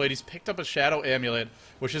Shadow Blade. He's picked up a Shadow Amulet,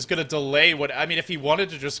 which is going to delay what... I mean, if he wanted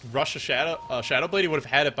to just rush a Shadow Blade, he would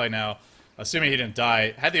have had it by now, assuming he didn't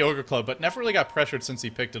die. Had the Ogre Club, but never really got pressured since he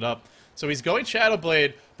picked it up. So he's going Shadow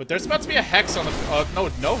Blade, but there's about to be a Hex on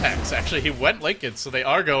the... no Hex, actually. He went Lincoln, so they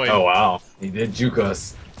are going... Oh, wow. He did juke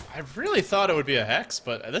us. I really thought it would be a Hex,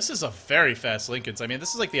 but this is a very fast Lincolns. I mean,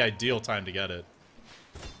 this is like the ideal time to get it.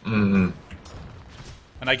 Mm-hmm.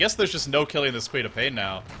 And I guess there's just no killing this Queen of Pain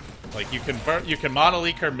now. Like, you can Mono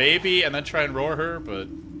Leak her maybe, and then try and roar her, but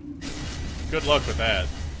good luck with that.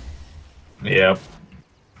 Yep.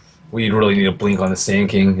 We really need a blink on the Sand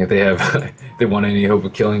King if they have if they want any hope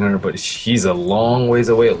of killing her, but she's a long ways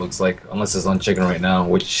away, it looks like, unless it's on chicken right now,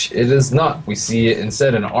 which it is not. We see it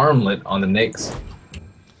instead an armlet on the Nakes.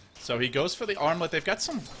 So he goes for the armlet. They've got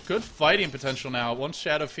some good fighting potential now. Once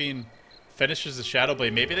Shadow Fiend finishes the Shadow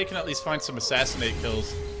Blade, maybe they can at least find some assassinate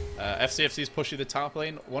kills FCFC's pushing the top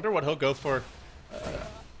lane. Wonder what he'll go for.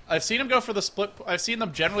 I've seen him go for the split. I've seen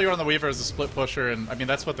them generally run the Weaver as a split pusher, and I mean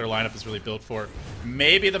that's what their lineup is really built for.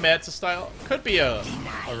 Maybe the Manta style could be a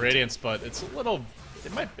Radiance, but it's a little.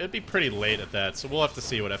 It'd be pretty late at that, so we'll have to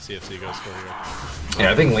see what FCFC goes for here.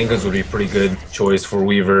 Yeah, I think Lincoln's would be a pretty good choice for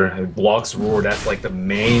Weaver. It blocks Roar. That's like the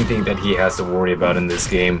main thing that he has to worry about in this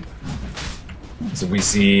game. So we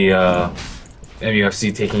see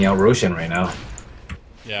MUFC taking out Roshan right now.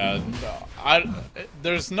 Yeah,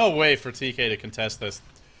 there's no way for TK to contest this.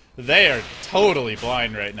 They are totally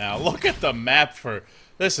blind right now. Look at the map for...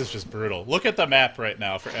 This is just brutal. Look at the map right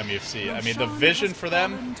now for MUFC. I mean, the vision for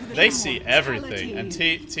them, they see everything. And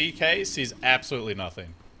TK sees absolutely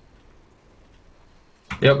nothing.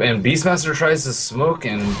 Yep, and Beastmaster tries to smoke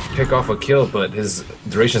and pick off a kill, but his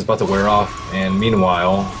duration is about to wear off. And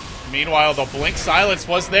meanwhile, the Blink Silence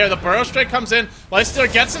was there. The Burrow Strike comes in.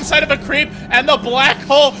 Lifestealer gets inside of a creep, and the Black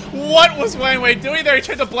Hole. What was Wang Wei doing there? He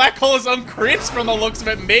tried to Black Hole his own creeps from the looks of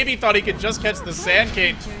it. Maybe thought he could just catch the Sand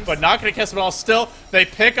King, but not going to catch them all. Still, they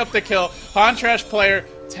pick up the kill. Contrash player,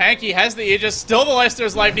 Tanky, has the Aegis. Still the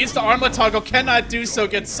Lifestealer's life. Needs to armlet toggle. Cannot do so.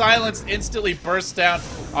 Gets silenced. Instantly bursts down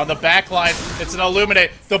on the back line. It's an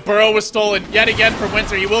Illuminate. The Burrow was stolen yet again from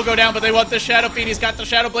Winter. He will go down, but they want the Shadow Feed. He's got the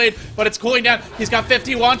Shadow Blade, but it's cooling down. He's got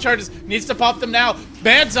 50 wand charges. Needs to pop them now.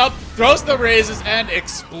 Man's up. Throws the raises and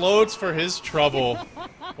explodes for his trouble.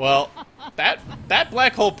 Well, that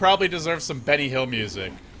Black Hole probably deserves some Benny Hill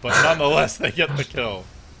music, but nonetheless, they get the kill.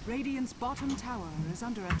 Radiant's bottom tower is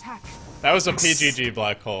under attack. That was a PGG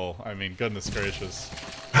Black Hole. I mean, goodness gracious.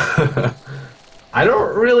 I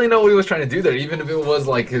don't really know what he was trying to do there, even if it was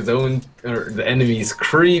like his own or the enemy's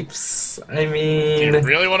creeps. I mean, Do you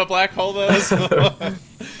really want to Black Hole those?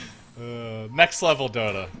 Next level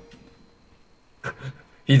Dota.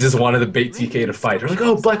 he just wanted to bait TK to fight. They're like,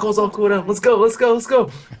 oh, Black Hole's all cooldown. Let's go, let's go, let's go.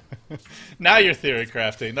 Now you're theory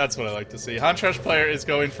crafting. That's what I like to see. Huntrash player is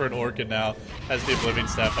going for an Orchid now. Has the Oblivion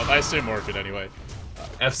Staff up. I assume Orchid anyway.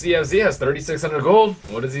 FCFZ has 3,600 gold.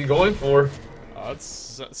 What is he going for? It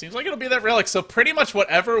seems like it'll be that relic. So pretty much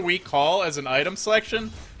whatever we call as an item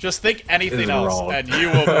selection, just think anything else, wrong. and you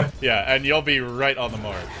will, yeah, and you'll be right on the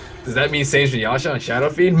mark. Does that mean Sage Yasha on Shadow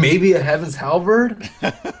Feed? Maybe a Heaven's Halberd?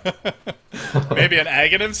 Maybe an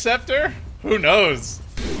Aghanim Scepter? Who knows?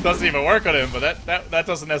 Doesn't even work on him, but that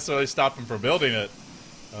doesn't necessarily stop him from building it.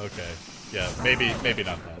 Okay, yeah, maybe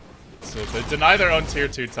not that. So they deny their own tier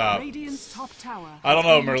 2 top. Radiant's top tower I don't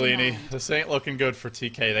know, has been Merlini. denied. This ain't looking good for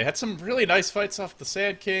TK. They had some really nice fights off the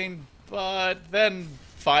Sand King, but then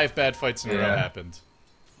 5 bad fights in a row Yeah. happened.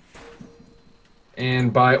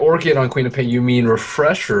 And by Orchid on Queen of Pain, you mean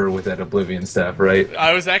Refresher with that Oblivion Staff, right?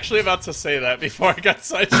 I was actually about to say that before I got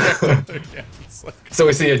sidetracked again. It's like, So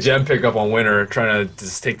we see a gem pickup on Winter, trying to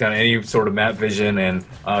just take down any sort of map vision and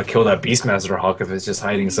kill that Beastmaster Hawk if it's just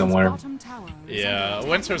hiding Radiant's somewhere. bottom tower is yeah, under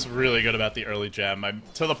Winter's really good about the early gem.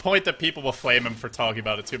 To the point that people will flame him for talking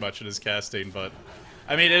about it too much in his casting, but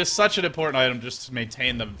I mean, it is such an important item just to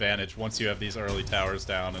maintain the advantage once you have these early towers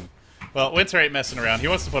down. And well, Winter ain't messing around. He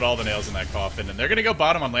wants to put all the nails in that coffin, and they're going to go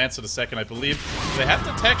bottom on Lance in a second, I believe. They have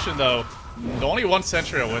detection, though. Only 1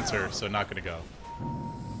 Sentry on Winter, so not going to go.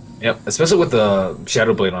 Yep, especially with the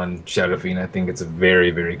Shadow Blade on Shadow Fiend, I think it's a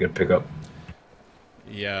very, very good pickup.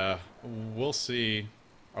 Yeah, we'll see.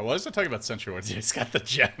 I was talking about Sentry Wards. He's got the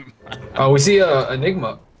gem. We see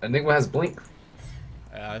Enigma. Enigma has Blink.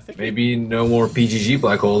 I think Maybe no more PGG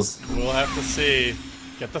Black Holes. we'll have to see.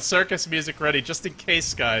 Get the circus music ready, just in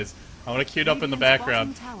case, guys. I want to queue it up in the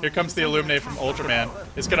background. Here comes the Illuminate from Ultraman.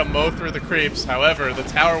 It's going to mow through the creeps. However, the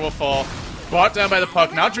tower will fall. Brought down by the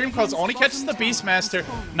puck. Now Dreamclaws only catches the Beastmaster.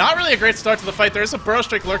 Not really a great start to the fight. There is a Burrow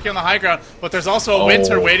Strike lurking on the high ground, but there's also a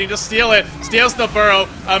Winter waiting to steal it. Steals the Burrow.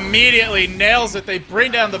 Immediately nails it. They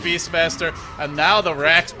bring down the Beastmaster. And now the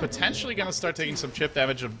Rax potentially going to start taking some chip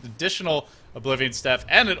damage. Additional Oblivion Staff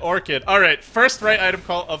and an Orchid. Alright, first right item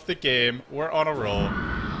call of the game. We're on a roll.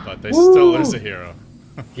 But they still lose a hero.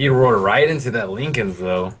 He roared right into that Lincoln's,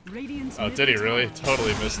 though. Radiant's Oh, did he middle really? tower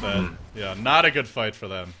Totally missed that. Yeah, not a good fight for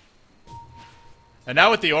them. And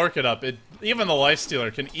now with the Orchid up, even the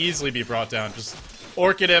Lifestealer can easily be brought down. Just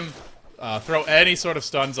Orchid him, throw any sort of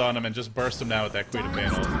stuns on him, and just burst him down with that Queen of Pain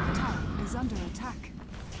Dire's ult. top tower is under attack.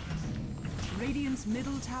 Radiant's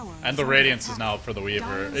middle tower And is the under Radiance attack. is now up for the Weaver.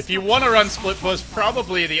 Dire's If you top want to tower run is Split Push,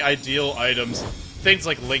 probably the ideal items. Things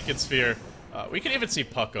like Lincoln Sphere. We could even see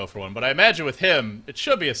Puck go for one, but I imagine with him, it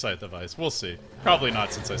should be a Scythe device. We'll see. Probably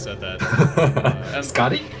not since I said that. And-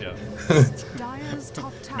 Scotty? Yeah. Dire's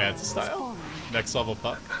top tower Manta is style? falling. Next level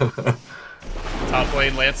Puck. Top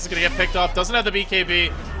lane, Lance is going to get picked off. Doesn't have the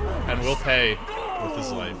BKB, and will pay with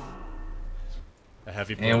his life. A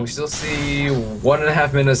heavy blow. And we still see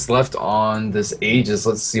 1.5 minutes left on this Aegis.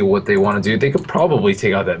 Let's see what they want to do. They could probably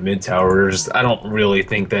take out that mid tower. I don't really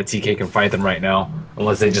think that TK can fight them right now,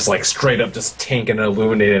 unless they just like straight up just tank and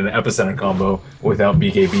illuminate an epicenter combo without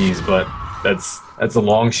BKBs. But that's a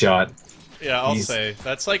long shot. Yeah, I'll say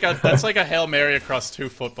that's like a Hail Mary across 2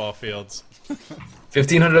 football fields.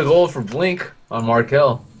 1,500 gold for Blink on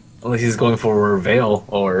Markel, unless he's going for Veil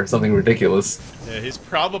or something ridiculous. Yeah, he's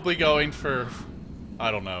probably going for, I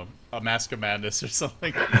don't know, a Mask of Madness or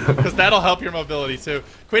something, because that'll help your mobility too.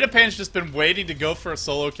 Queen of Pain's just been waiting to go for a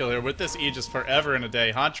solo kill here with this Aegis forever and a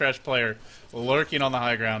day. Trash player lurking on the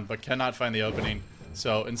high ground, but cannot find the opening.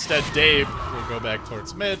 So instead, Dave will go back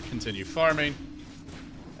towards mid, continue farming,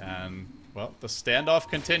 and well, the standoff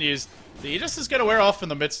continues. The Aegis is going to wear off in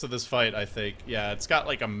the midst of this fight, I think. Yeah, it's got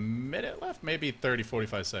like a minute left, maybe 30,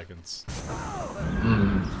 45 seconds.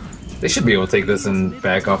 They should be able to take this and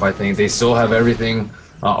back off, I think. They still have everything,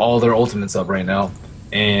 all their ultimates up right now.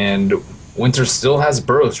 And Winter still has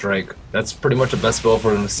Burrow Strike. That's pretty much the best spell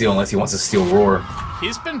for him to steal, unless he wants to steal Roar.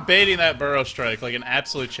 He's been baiting that Burrow Strike like an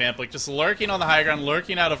absolute champ, like just lurking on the high ground,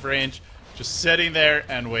 lurking out of range, just sitting there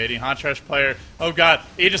and waiting. Trash player, oh god,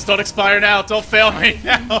 Aegis, don't expire now, don't fail me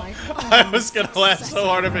now. I was gonna laugh so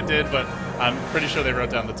hard if it did, but I'm pretty sure they wrote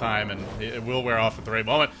down the time and it will wear off at the right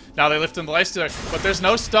moment. Now they lift in the lifestealer, but there's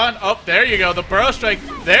no stun. Oh, there you go, the Burrow Strike.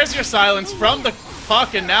 There's your silence from the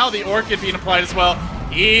puck, and now the Orchid being applied as well.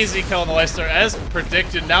 Easy kill on the lifestealer as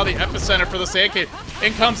predicted. Now the epicenter for the Sand Cave.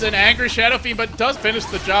 In comes an angry Shadow Fiend, but does finish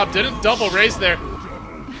the job. Didn't double raise there.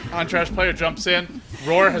 Trash player jumps in.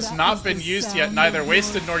 Roar has not been used yet, neither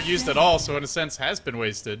wasted nor used at all, so in a sense has been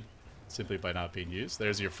wasted simply by not being used.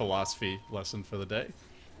 There's your philosophy lesson for the day.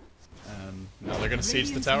 And now they're going to siege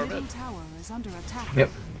the tower mid. Yep.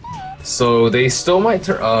 So they still might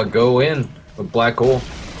go in with Black Hole.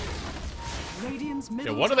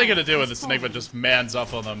 Yeah, what are they going to do when this Enigma just mans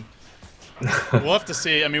up on them? We'll have to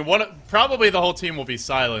see. I mean, probably the whole team will be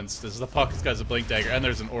silenced as the puck's got a Blink Dagger, and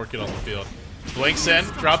there's an Orchid on the field. Blinks in,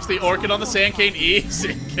 drops the Orchid on the Sand Cane,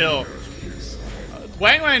 easy kill.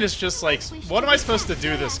 Wang Wang is just like, what am I supposed to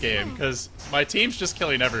do this game? Because my team's just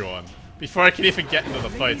killing everyone before I can even get into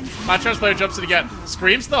the fight. Trash player jumps in again,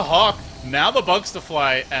 screams the Hawk, now the Bugs to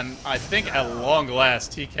fly, and I think at long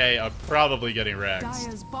last, TK are probably getting wrecked.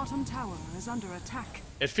 Dire's bottom tower is under attack.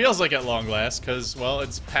 It feels like at long last, because, well,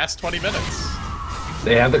 it's past 20 minutes.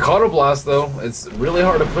 They have the Counter Blast, though. It's really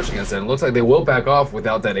hard to push against it. It looks like they will back off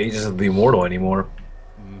without that Aegis of the Immortal anymore.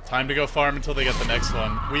 Time to go farm until they get the next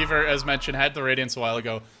one. Weaver, as mentioned, had the Radiance a while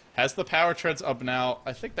ago. Has the Power Treads up now.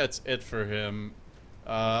 I think that's it for him.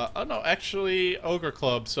 Oh no, actually, Ogre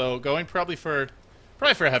Club. So going probably for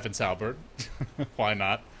a Heaven's Halberd. Why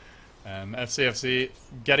not? And FCFC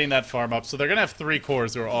getting that farm up. So they're going to have 3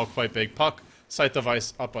 cores who are all quite big. Puck, Sight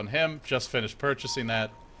Device up on him. Just finished purchasing that.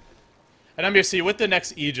 And MUFC, with the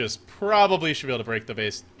next Aegis, probably should be able to break the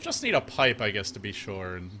base. Just need a pipe, I guess, to be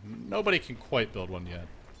sure. And nobody can quite build one yet.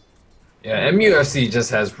 Yeah, MUFC just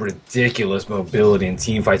has ridiculous mobility in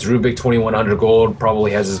team fights. Rubik, 2,100 gold, probably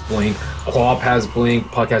has his Blink. Quap has Blink,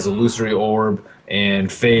 Puck has Illusory Orb, and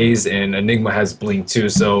FaZe, and Enigma has Blink too.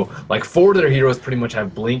 So, like, 4 of their heroes pretty much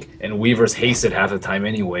have Blink, and Weaver's hasted half the time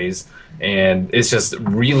anyways. And it's just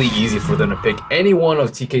really easy for them to pick any one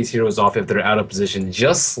of TK's heroes off if they're out of position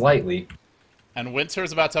just slightly. And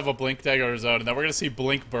Winter's about to have a Blink Dagger of his own, and then we're going to see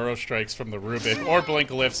Blink Burrow Strikes from the Rubik, or Blink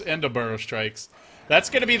Lifts into Burrow Strikes. That's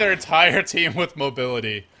going to be their entire team with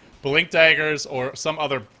mobility. Blink Daggers, or some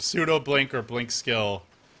other pseudo-Blink or Blink skill.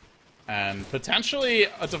 And potentially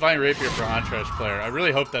a Divine Rapier for Trash player. I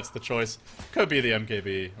really hope that's the choice. Could be the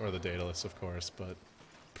MKB, or the Daedalus, of course, but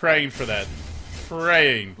praying for that.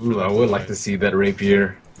 Praying for Ooh, that I would like to see that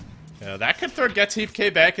Rapier. Yeah, that could get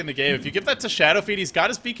TK back in the game. If you give that to Shadowfeed, he's got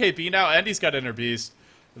his BKB now, and he's got Inner Beast.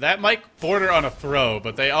 That might border on a throw,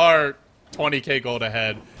 but they are 20k gold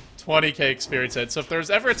ahead, 20k experience ahead. So if there's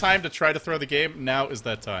ever a time to try to throw the game, now is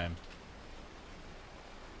that time.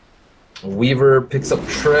 Weaver picks up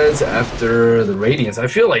Treads after the Radiance. I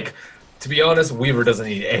feel like, to be honest, Weaver doesn't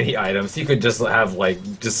need any items. He could just have, like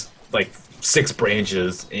 6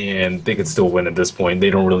 branches, and they could still win at this point. They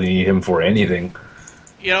don't really need him for anything.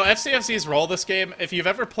 You know, FCFC's role this game, if you've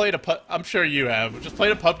ever played I'm sure you have, just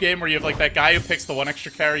played a pub game where you have, like, that guy who picks the 1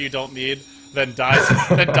 extra carry you don't need, then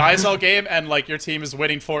dies all game, and, like, your team is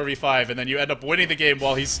winning 4v5, and then you end up winning the game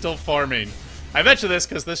while he's still farming. I mention this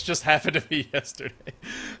because this just happened to me yesterday.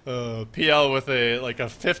 PL with a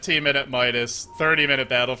 15-minute Midas, 30-minute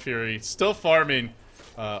Battle Fury, still farming,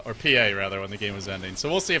 or PA, rather, when the game was ending. So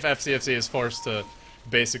we'll see if FCFC is forced to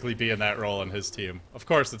basically be in that role in his team. Of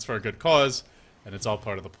course, it's for a good cause. And it's all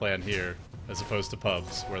part of the plan here, as opposed to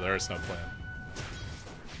pubs, where there is no plan.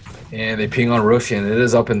 And they ping on Roshan. It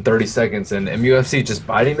is up in 30 seconds, and MUFC just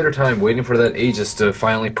biding their time, waiting for that Aegis to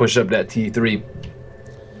finally push up that T3.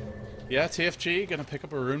 Yeah, TFG gonna pick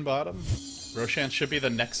up a rune bottom. Roshan should be the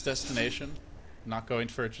next destination. Not going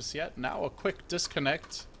for it just yet. Now a quick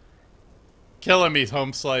disconnect. Killing me,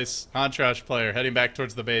 home slice. Entourage player heading back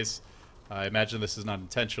towards the base. I imagine this is not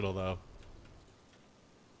intentional, though.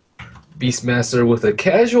 Beastmaster with a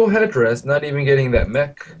casual headdress, not even getting that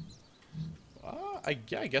mech.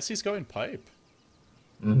 Yeah, I guess he's going pipe.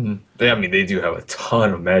 Mm-hmm. I mean, they do have a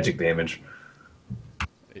ton of magic damage.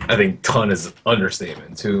 I think ton is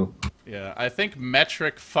understatement, too. Yeah, I think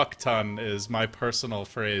metric fuck ton is my personal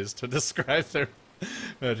phrase to describe their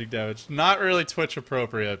magic damage. Not really Twitch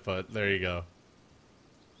appropriate, but there you go.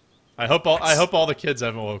 I hope all the kids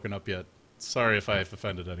haven't woken up yet. Sorry if I've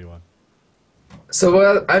offended anyone.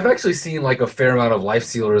 So I've actually seen like a fair amount of Life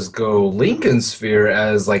Sealers go Lincoln Sphere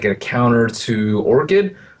as like a counter to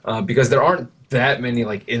Orchid, because there aren't that many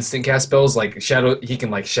like instant cast spells. Like he can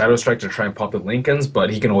like Shadow Strike to try and pop the Lincolns, but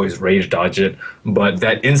he can always Rage dodge it. But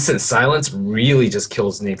that instant silence really just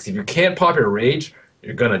kills Nyx. If you can't pop your Rage,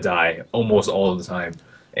 you're gonna die almost all of the time,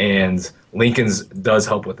 and Lincoln's does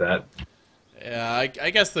help with that. Yeah,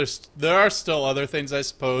 I guess there are still other things, I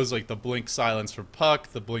suppose, like the Blink Silence for Puck,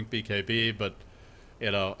 the Blink BKB, but,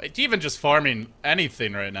 you know, even just farming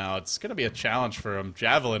anything right now, it's going to be a challenge for him.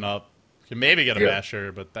 Javelin up, you can maybe get a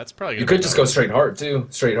Basher, but that's probably going to be... You could just go Straight Heart, too.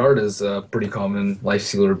 Straight Heart is a pretty common Life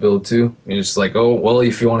Sealer build, too. You're just like, oh, well,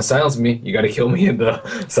 if you want to silence me, you got to kill me in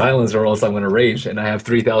the silence or else I'm going to Rage, and I have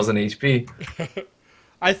 3,000 HP.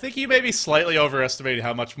 I think you may be slightly overestimating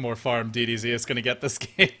how much more farm DDZ is going to get this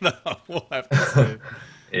game, though. We'll have to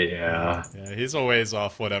see. Yeah, he's a ways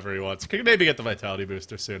off whatever he wants. Could maybe get the Vitality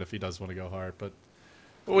Booster soon if he does want to go hard, but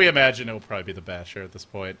we imagine it will probably be the Basher at this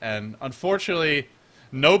point. And unfortunately,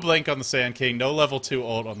 no Blink on the Sand King, no level 2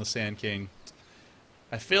 ult on the Sand King.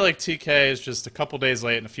 I feel like TK is just a couple days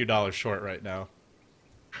late and a few dollars short right now.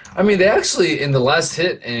 I mean, they actually, in the last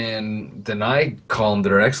hit and deny column,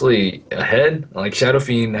 they're actually ahead. Like, Shadow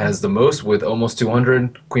Fiend has the most with almost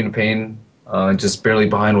 200. Queen of Pain just barely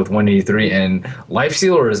behind with 183. And Life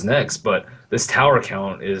Sealer is next, but this tower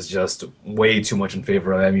count is just way too much in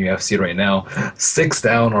favor of MUFC right now. 6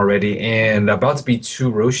 down already, and about to be 2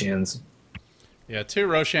 Roshans. Yeah, 2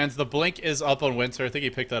 Roshans. The Blink is up on Winter. I think he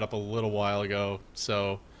picked that up a little while ago.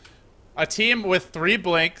 So, a team with 3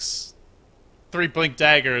 Blinks... 3 Blink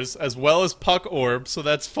Daggers, as well as Puck Orb, so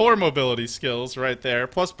that's 4 mobility skills right there,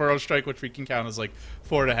 plus Burrow Strike, which we can count as like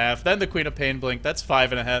 4.5, then the Queen of Pain Blink, that's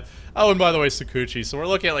 5.5, oh, and by the way, Sakuchi, so we're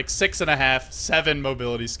looking at like 6.5, 7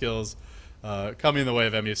 mobility skills coming in the way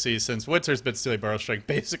of MUC, since Winter's been stealing Burrow Strike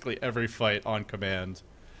basically every fight on command.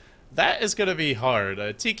 That is going to be hard.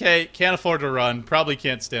 TK can't afford to run, probably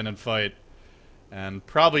can't stand and fight, and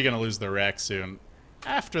probably going to lose their rack soon.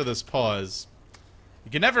 After this pause... You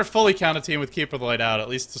can never fully count a team with Keeper of the Light out, at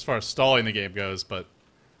least as far as stalling the game goes, but,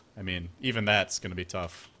 I mean, even that's going to be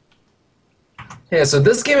tough. Yeah, so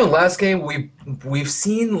this game and last game, we've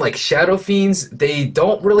seen, like, Shadow Fiends, they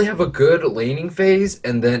don't really have a good laning phase,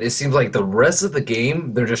 and then it seems like the rest of the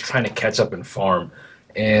game, they're just trying to catch up and farm.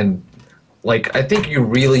 And, like, I think you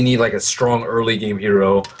really need, like, a strong early game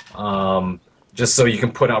hero, just so you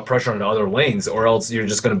can put out pressure on the other lanes, or else you're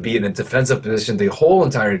just going to be in a defensive position the whole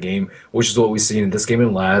entire game, which is what we've seen in this game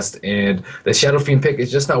and last, and the Shadow Fiend pick is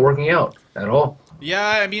just not working out at all. Yeah,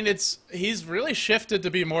 I mean, he's really shifted to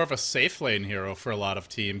be more of a safe lane hero for a lot of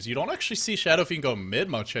teams. You don't actually see Shadow Fiend go mid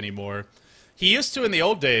much anymore. He used to in the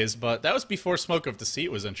old days, but that was before Smoke of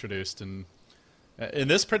Deceit was introduced, and in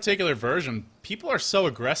this particular version, people are so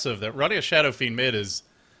aggressive that running a Shadow Fiend mid is,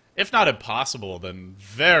 if not impossible, then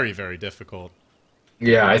very, very difficult.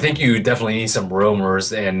 Yeah, I think you definitely need some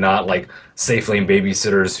roamers and not like safe lane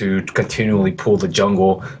babysitters who continually pull the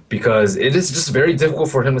jungle, because it is just very difficult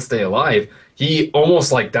for him to stay alive. He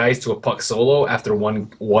almost like dies to a Puck solo after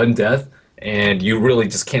one death, and you really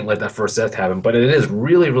just can't let that first death happen. But it is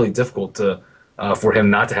really, really difficult to for him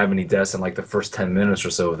not to have any deaths in like the first 10 minutes or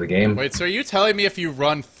so of the game. Wait, so are you telling me if you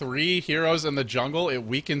run 3 heroes in the jungle, it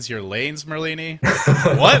weakens your lanes, Merlini?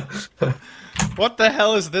 What? What the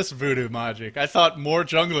hell is this voodoo magic? I thought more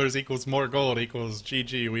junglers equals more gold equals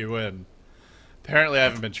GG, we win. Apparently I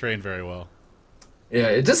haven't been trained very well. Yeah,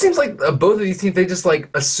 it just seems like both of these teams, they just like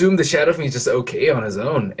assume the Shadow Fiend is just okay on his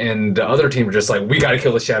own, and the other team are just like, we gotta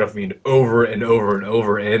kill the Shadow Fiend over and over and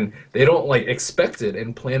over, and they don't like expect it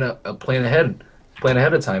and plan ahead. plan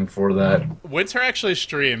ahead of time for that. Winter actually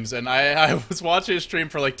streams, and I was watching a stream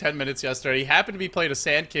for like 10 minutes yesterday. He happened to be playing a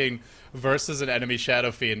Sand King versus an enemy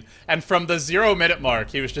Shadow Fiend, and from the 0-minute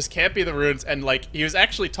mark, he was just camping the runes, and like he was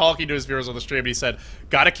actually talking to his viewers on the stream, and he said,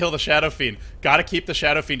 "Gotta kill the Shadow Fiend. Gotta keep the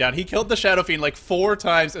Shadow Fiend down." He killed the Shadow Fiend like 4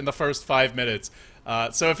 times in the first 5 minutes.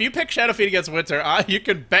 So if you pick Shadow Fiend against Winter, you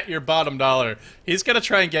can bet your bottom dollar he's gonna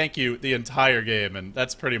try and gank you the entire game, and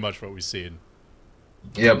that's pretty much what we've seen.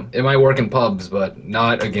 Yep, it might work in pubs, but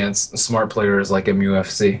not against smart players like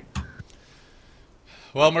MUFC.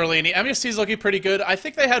 Well, Merlini, MUFC's looking pretty good. I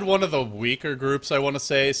think they had one of the weaker groups, I want to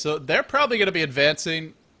say, so they're probably going to be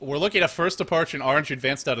advancing. We're looking at First Departure and Orange, who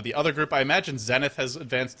advanced out of the other group. I imagine Zenith has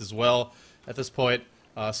advanced as well at this point.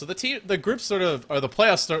 So the groups sort of, or the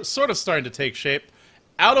playoffs sort of starting to take shape.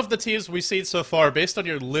 Out of the teams we've seen so far, based on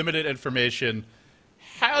your limited information,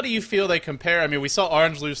 how do you feel they compare? I mean, we saw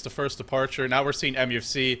Orange lose to First Departure. Now we're seeing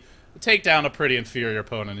MUFC take down a pretty inferior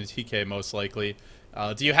opponent in TK, most likely.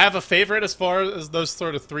 Do you have a favorite as far as those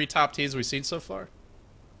sort of 3 top teams we've seen so far?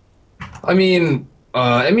 I mean,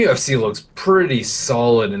 MUFC looks pretty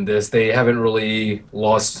solid in this. They haven't really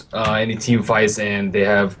lost any team fights, and they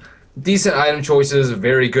have decent item choices,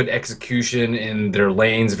 very good execution in their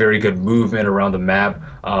lanes, very good movement around the map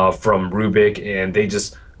from Rubik, and they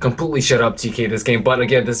just completely shut up TK this game. But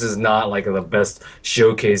again, this is not like the best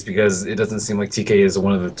showcase because it doesn't seem like TK is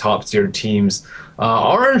one of the top tier teams.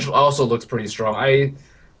 Orange also looks pretty strong. I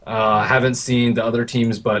haven't seen the other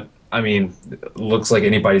teams, but I mean, it looks like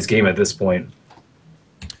anybody's game at this point.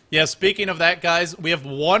 Yeah, speaking of that, guys, we have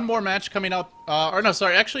one more match coming up. Or no,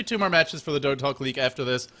 sorry, actually 2 more matches for the Dotatalk League after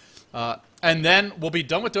this. And then we'll be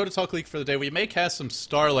done with Dotatalk League for the day. We may cast some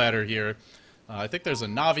Star Ladder here. I think there's a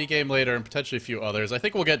Navi game later and potentially a few others. I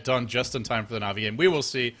think we'll get done just in time for the Navi game. We will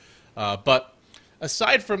see. But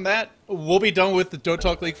aside from that, we'll be done with the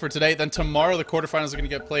Dotatalk League for today. Then tomorrow the quarterfinals are going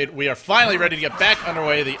to get played. We are finally ready to get back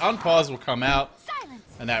underway. The unpause will come out.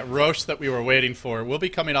 And that Roche that we were waiting for will be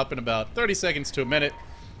coming up in about 30 seconds to a minute.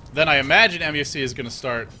 Then I imagine MUFC is going to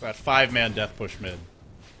start that 5-man death push mid.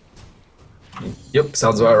 Yep,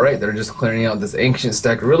 sounds about right. They're just clearing out this ancient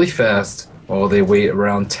stack really fast while they wait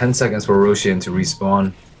around 10 seconds for Roshan to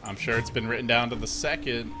respawn. I'm sure it's been written down to the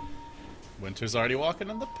second. Winter's already walking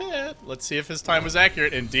in the pit. Let's see if his time was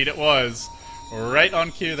accurate. Indeed it was. Right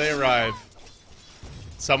on cue, they arrive.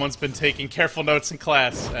 Someone's been taking careful notes in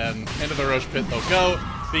class, and into the Roche pit they'll go.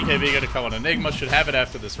 BKB gonna come on Enigma, should have it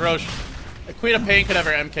after this Roche. Queen of Pain could have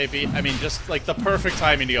her MKB. I mean, just like the perfect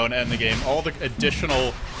timing to go and end the game. All the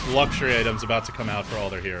additional luxury items about to come out for all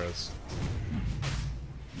their heroes.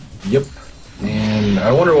 Yep. And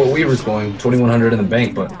I wonder what Weaver's going. 2100 in the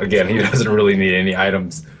bank, but again, he doesn't really need any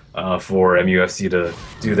items for MUFC to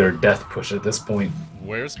do their death push at this point.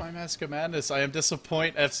 Where's my Mask of Madness? I am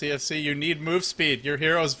disappointed, FCFC. You need move speed. Your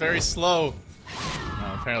hero is very slow.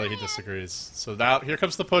 No, apparently he disagrees. So now, here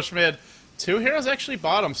comes the push mid. 2 heroes actually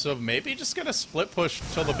bottom, so maybe just gonna split push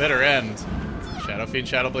till the bitter end. Shadow Fiend,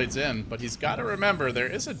 Shadow Blade's in, but he's got to remember there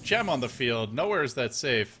is a gem on the field. Nowhere is that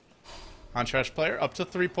safe. On Trash Player, up to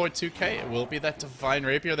 3.2k. It will be that Divine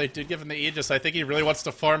Rapier. They did give him the Aegis. I think he really wants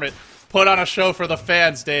to farm it. Put on a show for the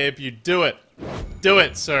fans, Dave. You do it. Do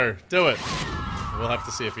it, sir. Do it. We'll have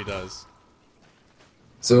to see if he does.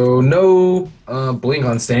 So no Blink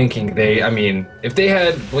on Sand King. I mean, if they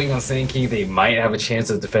had Blink on Sand King, they might have a chance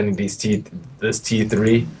of defending this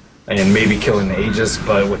T3 and maybe killing the Aegis,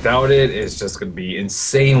 but without it, it's just going to be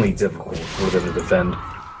insanely difficult for them to defend.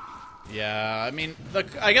 Yeah, I mean,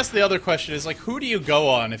 I guess the other question is, like, who do you go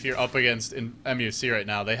on if you're up against in MUC right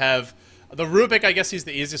now? They have the Rubik, I guess he's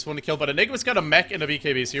the easiest one to kill, but Enigma's got a mech and a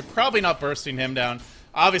BKB, so you're probably not bursting him down.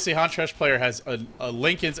 Obviously, Trash Player has a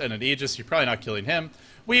Lincoln's and an Aegis, you're probably not killing him.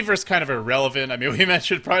 Weaver's kind of irrelevant. I mean, we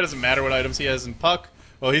mentioned it probably doesn't matter what items he has in Puck.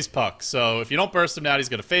 Well, he's Puck, so if you don't burst him down, he's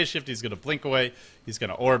going to phase shift, he's going to blink away, he's going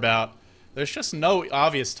to orb out. There's just no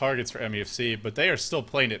obvious targets for MUFC, but they are still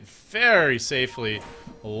playing it very safely,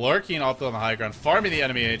 lurking up on the high ground, farming the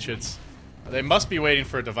enemy ancients. They must be waiting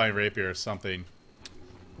for a Divine Rapier or something.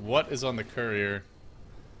 What is on the courier?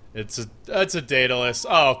 It's a Daedalus.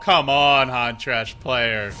 Oh, come on, Trash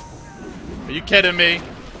Player. Are you kidding me?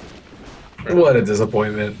 What a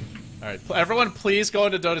disappointment. Alright, everyone please go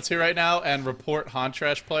into Dota 2 right now and report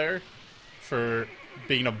Trash Player for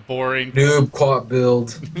being a boring... Noob Quap build.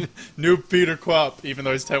 Noob Peter Quap, even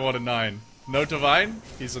though he's 10-1-9. No Divine,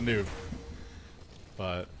 he's a noob.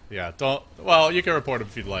 But, yeah, don't... Well, you can report him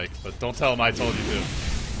if you'd like, but don't tell him I told you to.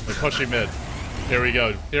 They're pushing mid. Here we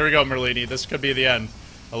go. Here we go, Merlini. This could be the end.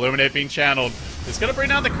 Illuminate being channeled. It's gonna bring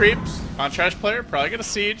down the creeps. Trash Player, probably gonna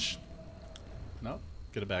siege. No,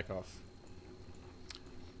 gonna back off.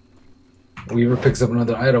 Weaver picks up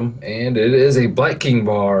another item, and it is a Black King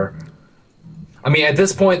bar. I mean, at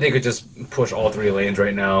this point, they could just push all 3 lanes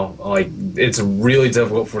right now. Like, it's really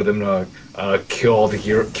difficult for them to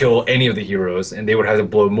kill any of the heroes, and they would have to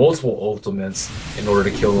blow multiple ultimates in order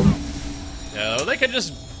to kill them. Yeah, they could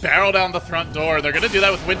just barrel down the front door. They're gonna do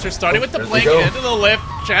that with Winter, starting with the There they blink go. into the lift.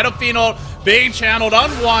 Shadow Phenol being channeled,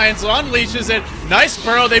 unwinds, unleashes it. Nice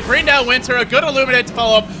burrow. They bring down Winter. A good Illuminate to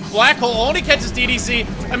follow up. Black Hole only catches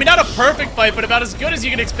DDC. I mean, not a perfect fight, but about as good as you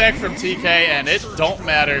can expect from TK, and it don't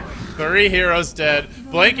matter. 3 heroes dead.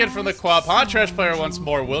 Blanket from the Quap. Hot Trash player once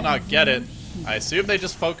more will not get it. I assume they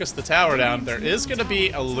just focused the tower down. There is going to be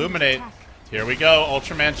Illuminate. Here we go.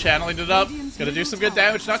 Ultraman channeling it up. Gonna do some good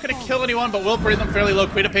damage. Not gonna kill anyone, but will bring them fairly low.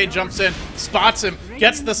 Queen of Pain jumps in, spots him,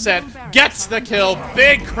 gets the set, gets the kill.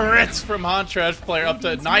 Big crits from Han Trash player up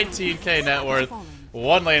to 19k net worth.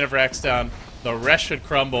 1 lane of racks down. The rest should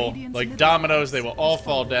crumble. Like dominoes, they will all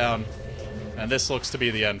fall down. And this looks to be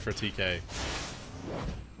the end for TK.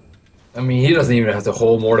 I mean, he doesn't even have to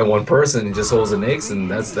hold more than 1 person. He just holds an Nyx,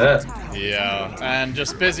 and that's that. Yeah, and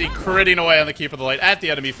just busy critting away on the Keep of the Light at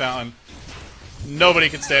the enemy fountain. Nobody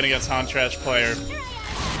can stand against Han Trash player.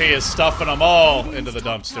 He is stuffing them all into the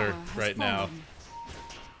dumpster right now.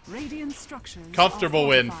 Comfortable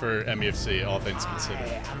win for MEFC, all things considered.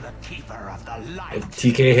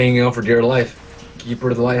 TK hanging on for dear life. Keeper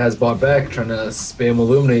of the Light has bought back, trying to spam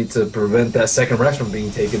Illuminate to prevent that second rest from being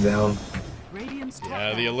taken down.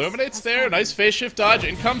 Yeah, the Illuminate's there. Nice phase shift dodge.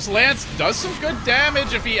 In comes Lance. Does some good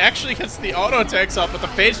damage if he actually gets the auto attacks off, but the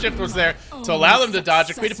phase shift was there to allow them to dodge.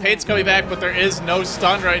 A Queen of Pain's coming back, but there is no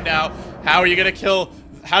stun right now. How are you going to kill...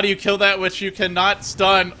 How do you kill that which you cannot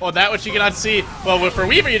stun, or that which you cannot see? Well, for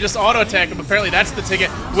Weaver, you just auto-attack him. Apparently, that's the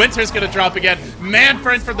ticket. Winter's going to drop again.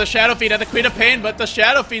 Man-friend from the Shadow Fiend and the Queen of Pain, but the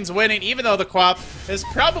Shadow Fiend's winning, even though the Quap is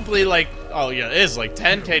probably like, oh yeah, it is like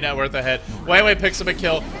 10k net worth ahead. Wei Wei picks up a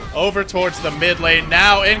kill over towards the mid lane.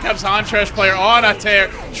 Now, in comes Han Trash player on a tear.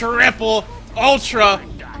 Triple, ultra.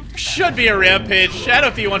 Should be a Rampage.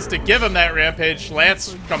 Shadow Fiend wants to give him that Rampage.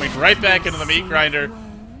 Lance coming right back into the meat grinder.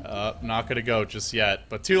 Not gonna go just yet,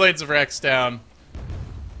 but 2 lanes of Rex down.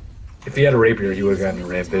 If he had a Rapier, he would have gotten a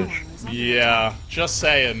Rampage. Yeah, just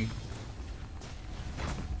saying.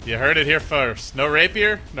 You heard it here first. No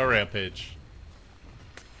Rapier, no Rampage.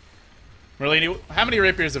 Merlini, how many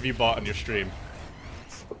Rapiers have you bought on your stream?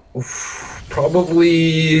 Oof,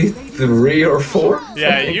 probably 3 or 4.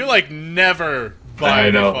 Yeah, you like never buy.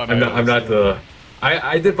 I know. Fun I'm not the.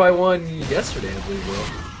 I did buy one yesterday, I believe, bro.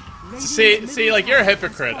 See, like, you're a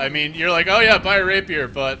hypocrite. I mean, you're like, oh yeah, buy a Rapier,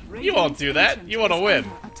 but you won't do that. You want to win.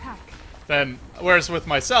 Then, whereas with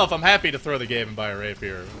myself, I'm happy to throw the game and buy a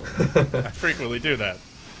Rapier. I frequently do that.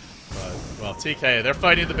 But, well, TK, they're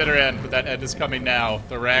fighting the bitter end, but that end is coming now.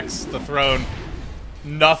 The Rex, the throne.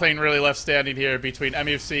 Nothing really left standing here between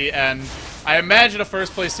MUFC and, I imagine, a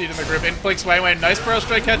first place seed in the group. In blinks Wang Wang. Nice Burrow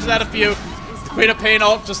Strike, catches out a few. Queen of Pain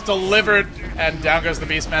ult just delivered, and down goes the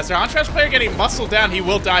Beastmaster. On Trash player getting muscled down. He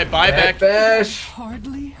will die. Buyback. Bash.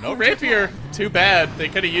 No Rapier. Too bad. They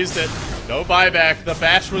could have used it. No buyback. The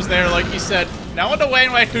bash was there, like you said. Now into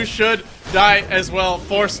Wang Wang, who should die as well.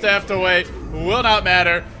 4 staffed away. Will not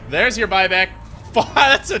matter. There's your buyback.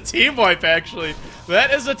 That's a team wipe, actually.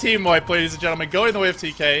 That is a team wipe, ladies and gentlemen. Going the way of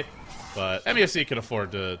TK. But MEFC can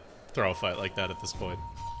afford to throw a fight like that at this point.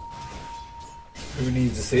 Who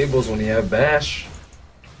needs disables when you have Bash?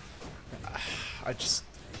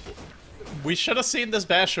 We should have seen this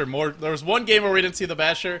Basher more. There was one game where we didn't see the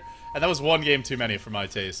Basher, and that was one game too many for my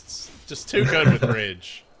tastes. Just too good with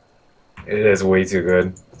Rage. It is way too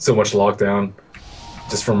good. So much lockdown.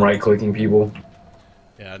 Just from right-clicking people.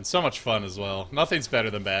 Yeah, and so much fun as well. Nothing's better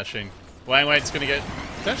than bashing. Wang Wang's gonna get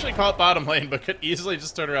potentially caught bottom lane, but could easily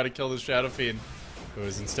just turn around and kill this Shadow Fiend, who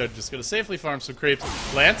is instead just gonna safely farm some creeps.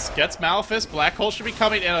 Lance gets Malefice. Black Hole should be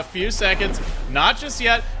coming in a few seconds. Not just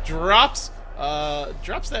yet. Drops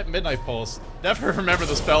that Midnight Pulse. Never remember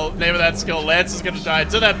the spell name of that skill. Lance is gonna die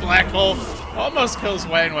to that Black Hole. Almost kills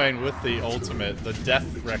Wang Wang with the ultimate, the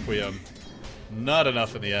Death Requiem. Not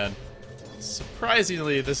enough in the end.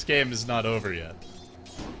 Surprisingly, this game is not over yet.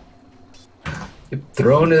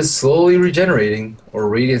 Throne is slowly regenerating, or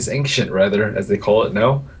Radiance Ancient, rather, as they call it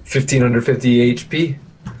now. 1550 HP.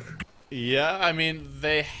 Yeah, I mean,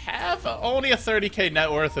 they have only a 30k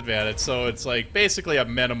net worth advantage, so it's like basically a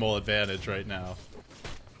minimal advantage right now.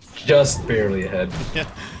 Just barely ahead. Yeah,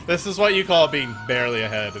 this is what you call being barely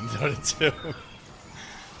ahead in Dota 2.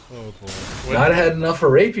 Oh boy. Not had enough for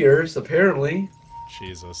Rapiers, apparently.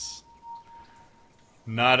 Jesus.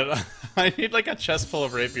 Not at I need like a chest full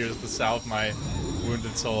of rapiers to salve my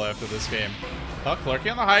wounded soul after this game. Puck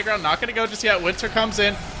lurking on the high ground, not going to go just yet. Winter comes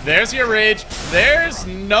in. There's your rage. There's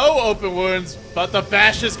no open wounds, but the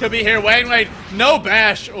bashes could be here. Wang, no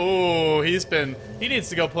bash. Oh, he needs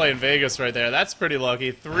to go play in Vegas right there. That's pretty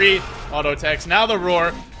lucky. 3 auto attacks. Now the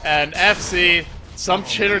roar, and FC, some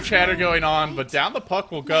chitter chatter going on, but down the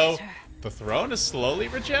puck will go. The throne is slowly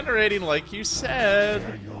regenerating, like you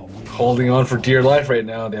said. Holding on for dear life right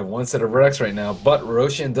now. They have 1 set of Rex right now, but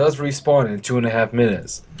Roshan does respawn in 2.5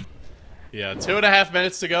 minutes. Yeah, 2.5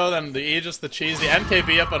 minutes to go. Then the Aegis, the Cheese, the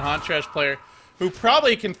MKB up on Hontrash player, who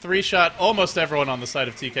probably can 3-shot almost everyone on the side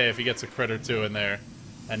of TK if he gets a crit or 2 in there.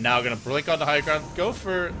 And now going to blink on the high ground, go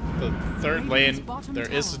for the 3rd lane. There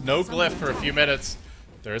is no glyph for a few minutes.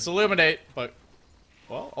 There is Illuminate, but,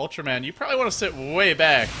 well, Ultraman, you probably want to sit way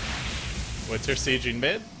back. Winter sieging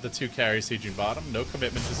mid, the 2 carry sieging bottom, no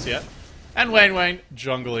commitment just yet. And Wang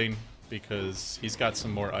jungling because he's got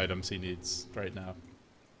some more items he needs right now.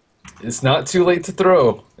 It's not too late to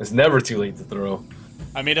throw. It's never too late to throw.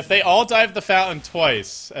 I mean, if they all dive the fountain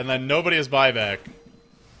twice and then nobody has buyback,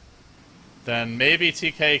 then maybe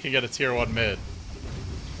TK can get a tier 1 mid.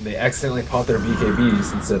 They accidentally pop their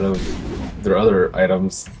BKBs instead of their other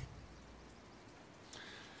items.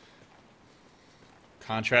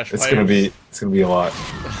 Contrast It's players. gonna be a lot.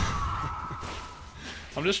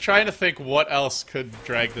 I'm just trying to think what else could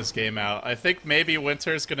drag this game out. I think maybe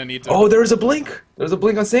Winter's gonna need to. Oh, there's a blink. There's a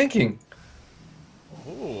blink on Sand King.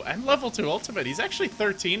 Ooh, and level 2 ultimate. He's actually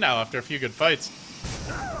 13 now after a few good fights.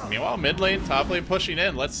 Meanwhile, mid lane, top lane pushing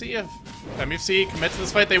in. Let's see if MFC commit to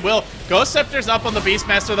this fight. They will. Ghost Scepter's up on the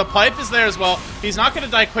Beastmaster. The pipe is there as well. He's not going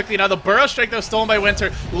to die quickly. Now the Burrow Strike, though, stolen by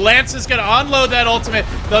Winter. Lance is going to unload that ultimate.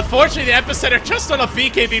 Unfortunately, the Epicenter just on a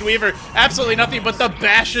BKB Weaver. Absolutely nothing, but the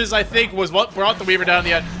bashes, I think, was what brought the Weaver down in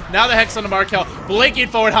the end. Now the Hex on the Markel. Blinking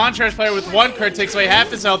forward. Hontrash player with 1 crit takes away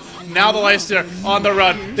half his health. Now the Lifestealer on the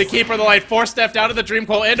run. The Keeper of the Light, 4-step down to the Dream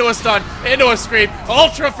Coil, into a stun, into a scream.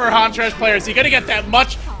 Ultra for Hontrash player. Is he going to get that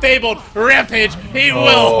much fabled Rampage? He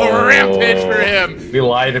will. Rampage for him. We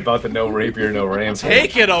lied about the no rapier, no Rampage.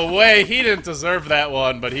 Take it away. He didn't deserve that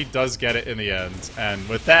one, but he does get it in the end. And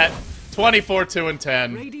with that,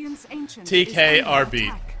 24-2-10. Radiant's Ancient TK is under are beat.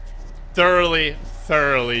 attack. Thoroughly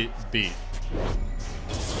beat.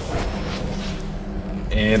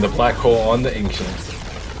 And the black hole on the Ancient.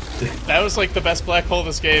 That was like the best black hole of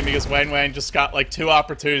this game because Wang just got like 2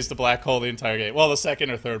 opportunities to black hole the entire game. Well, the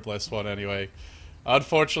second or third blessed one anyway.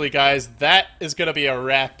 Unfortunately, guys, that is going to be a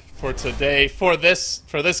wrap for today. For this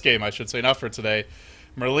game, I should say, not for today.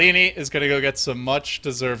 Merlini is going to go get some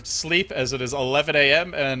much-deserved sleep as it is 11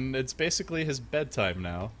 a.m. and it's basically his bedtime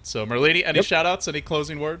now. So, Merlini, any shout-outs, any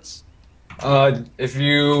closing words? If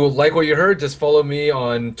you like what you heard, just follow me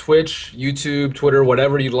on Twitch, YouTube, Twitter,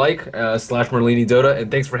 whatever you like, /Merlini Dota. And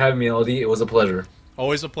thanks for having me, LD. It was a pleasure.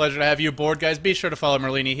 Always a pleasure to have you aboard, guys. Be sure to follow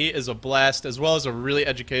Merlini. He is a blast, as well as a really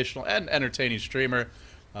educational and entertaining streamer.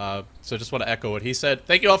 So just want to echo what he said.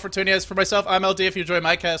 Thank you all for tuning in. As for myself, I'm LD. If you enjoy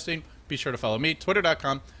my casting, be sure to follow me,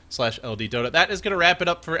 twitter.com/LDDota. That is going to wrap it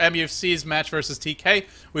up for MUFC's match versus TK.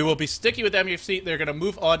 We will be sticking with MUFC. They're going to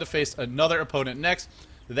move on to face another opponent next.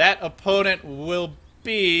 That opponent will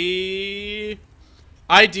be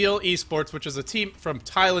Ideal Esports, which is a team from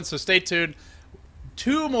Thailand, so stay tuned.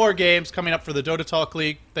 2 more games coming up for the Dotatalk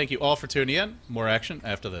League. Thank you all for tuning in. More action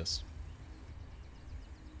after this.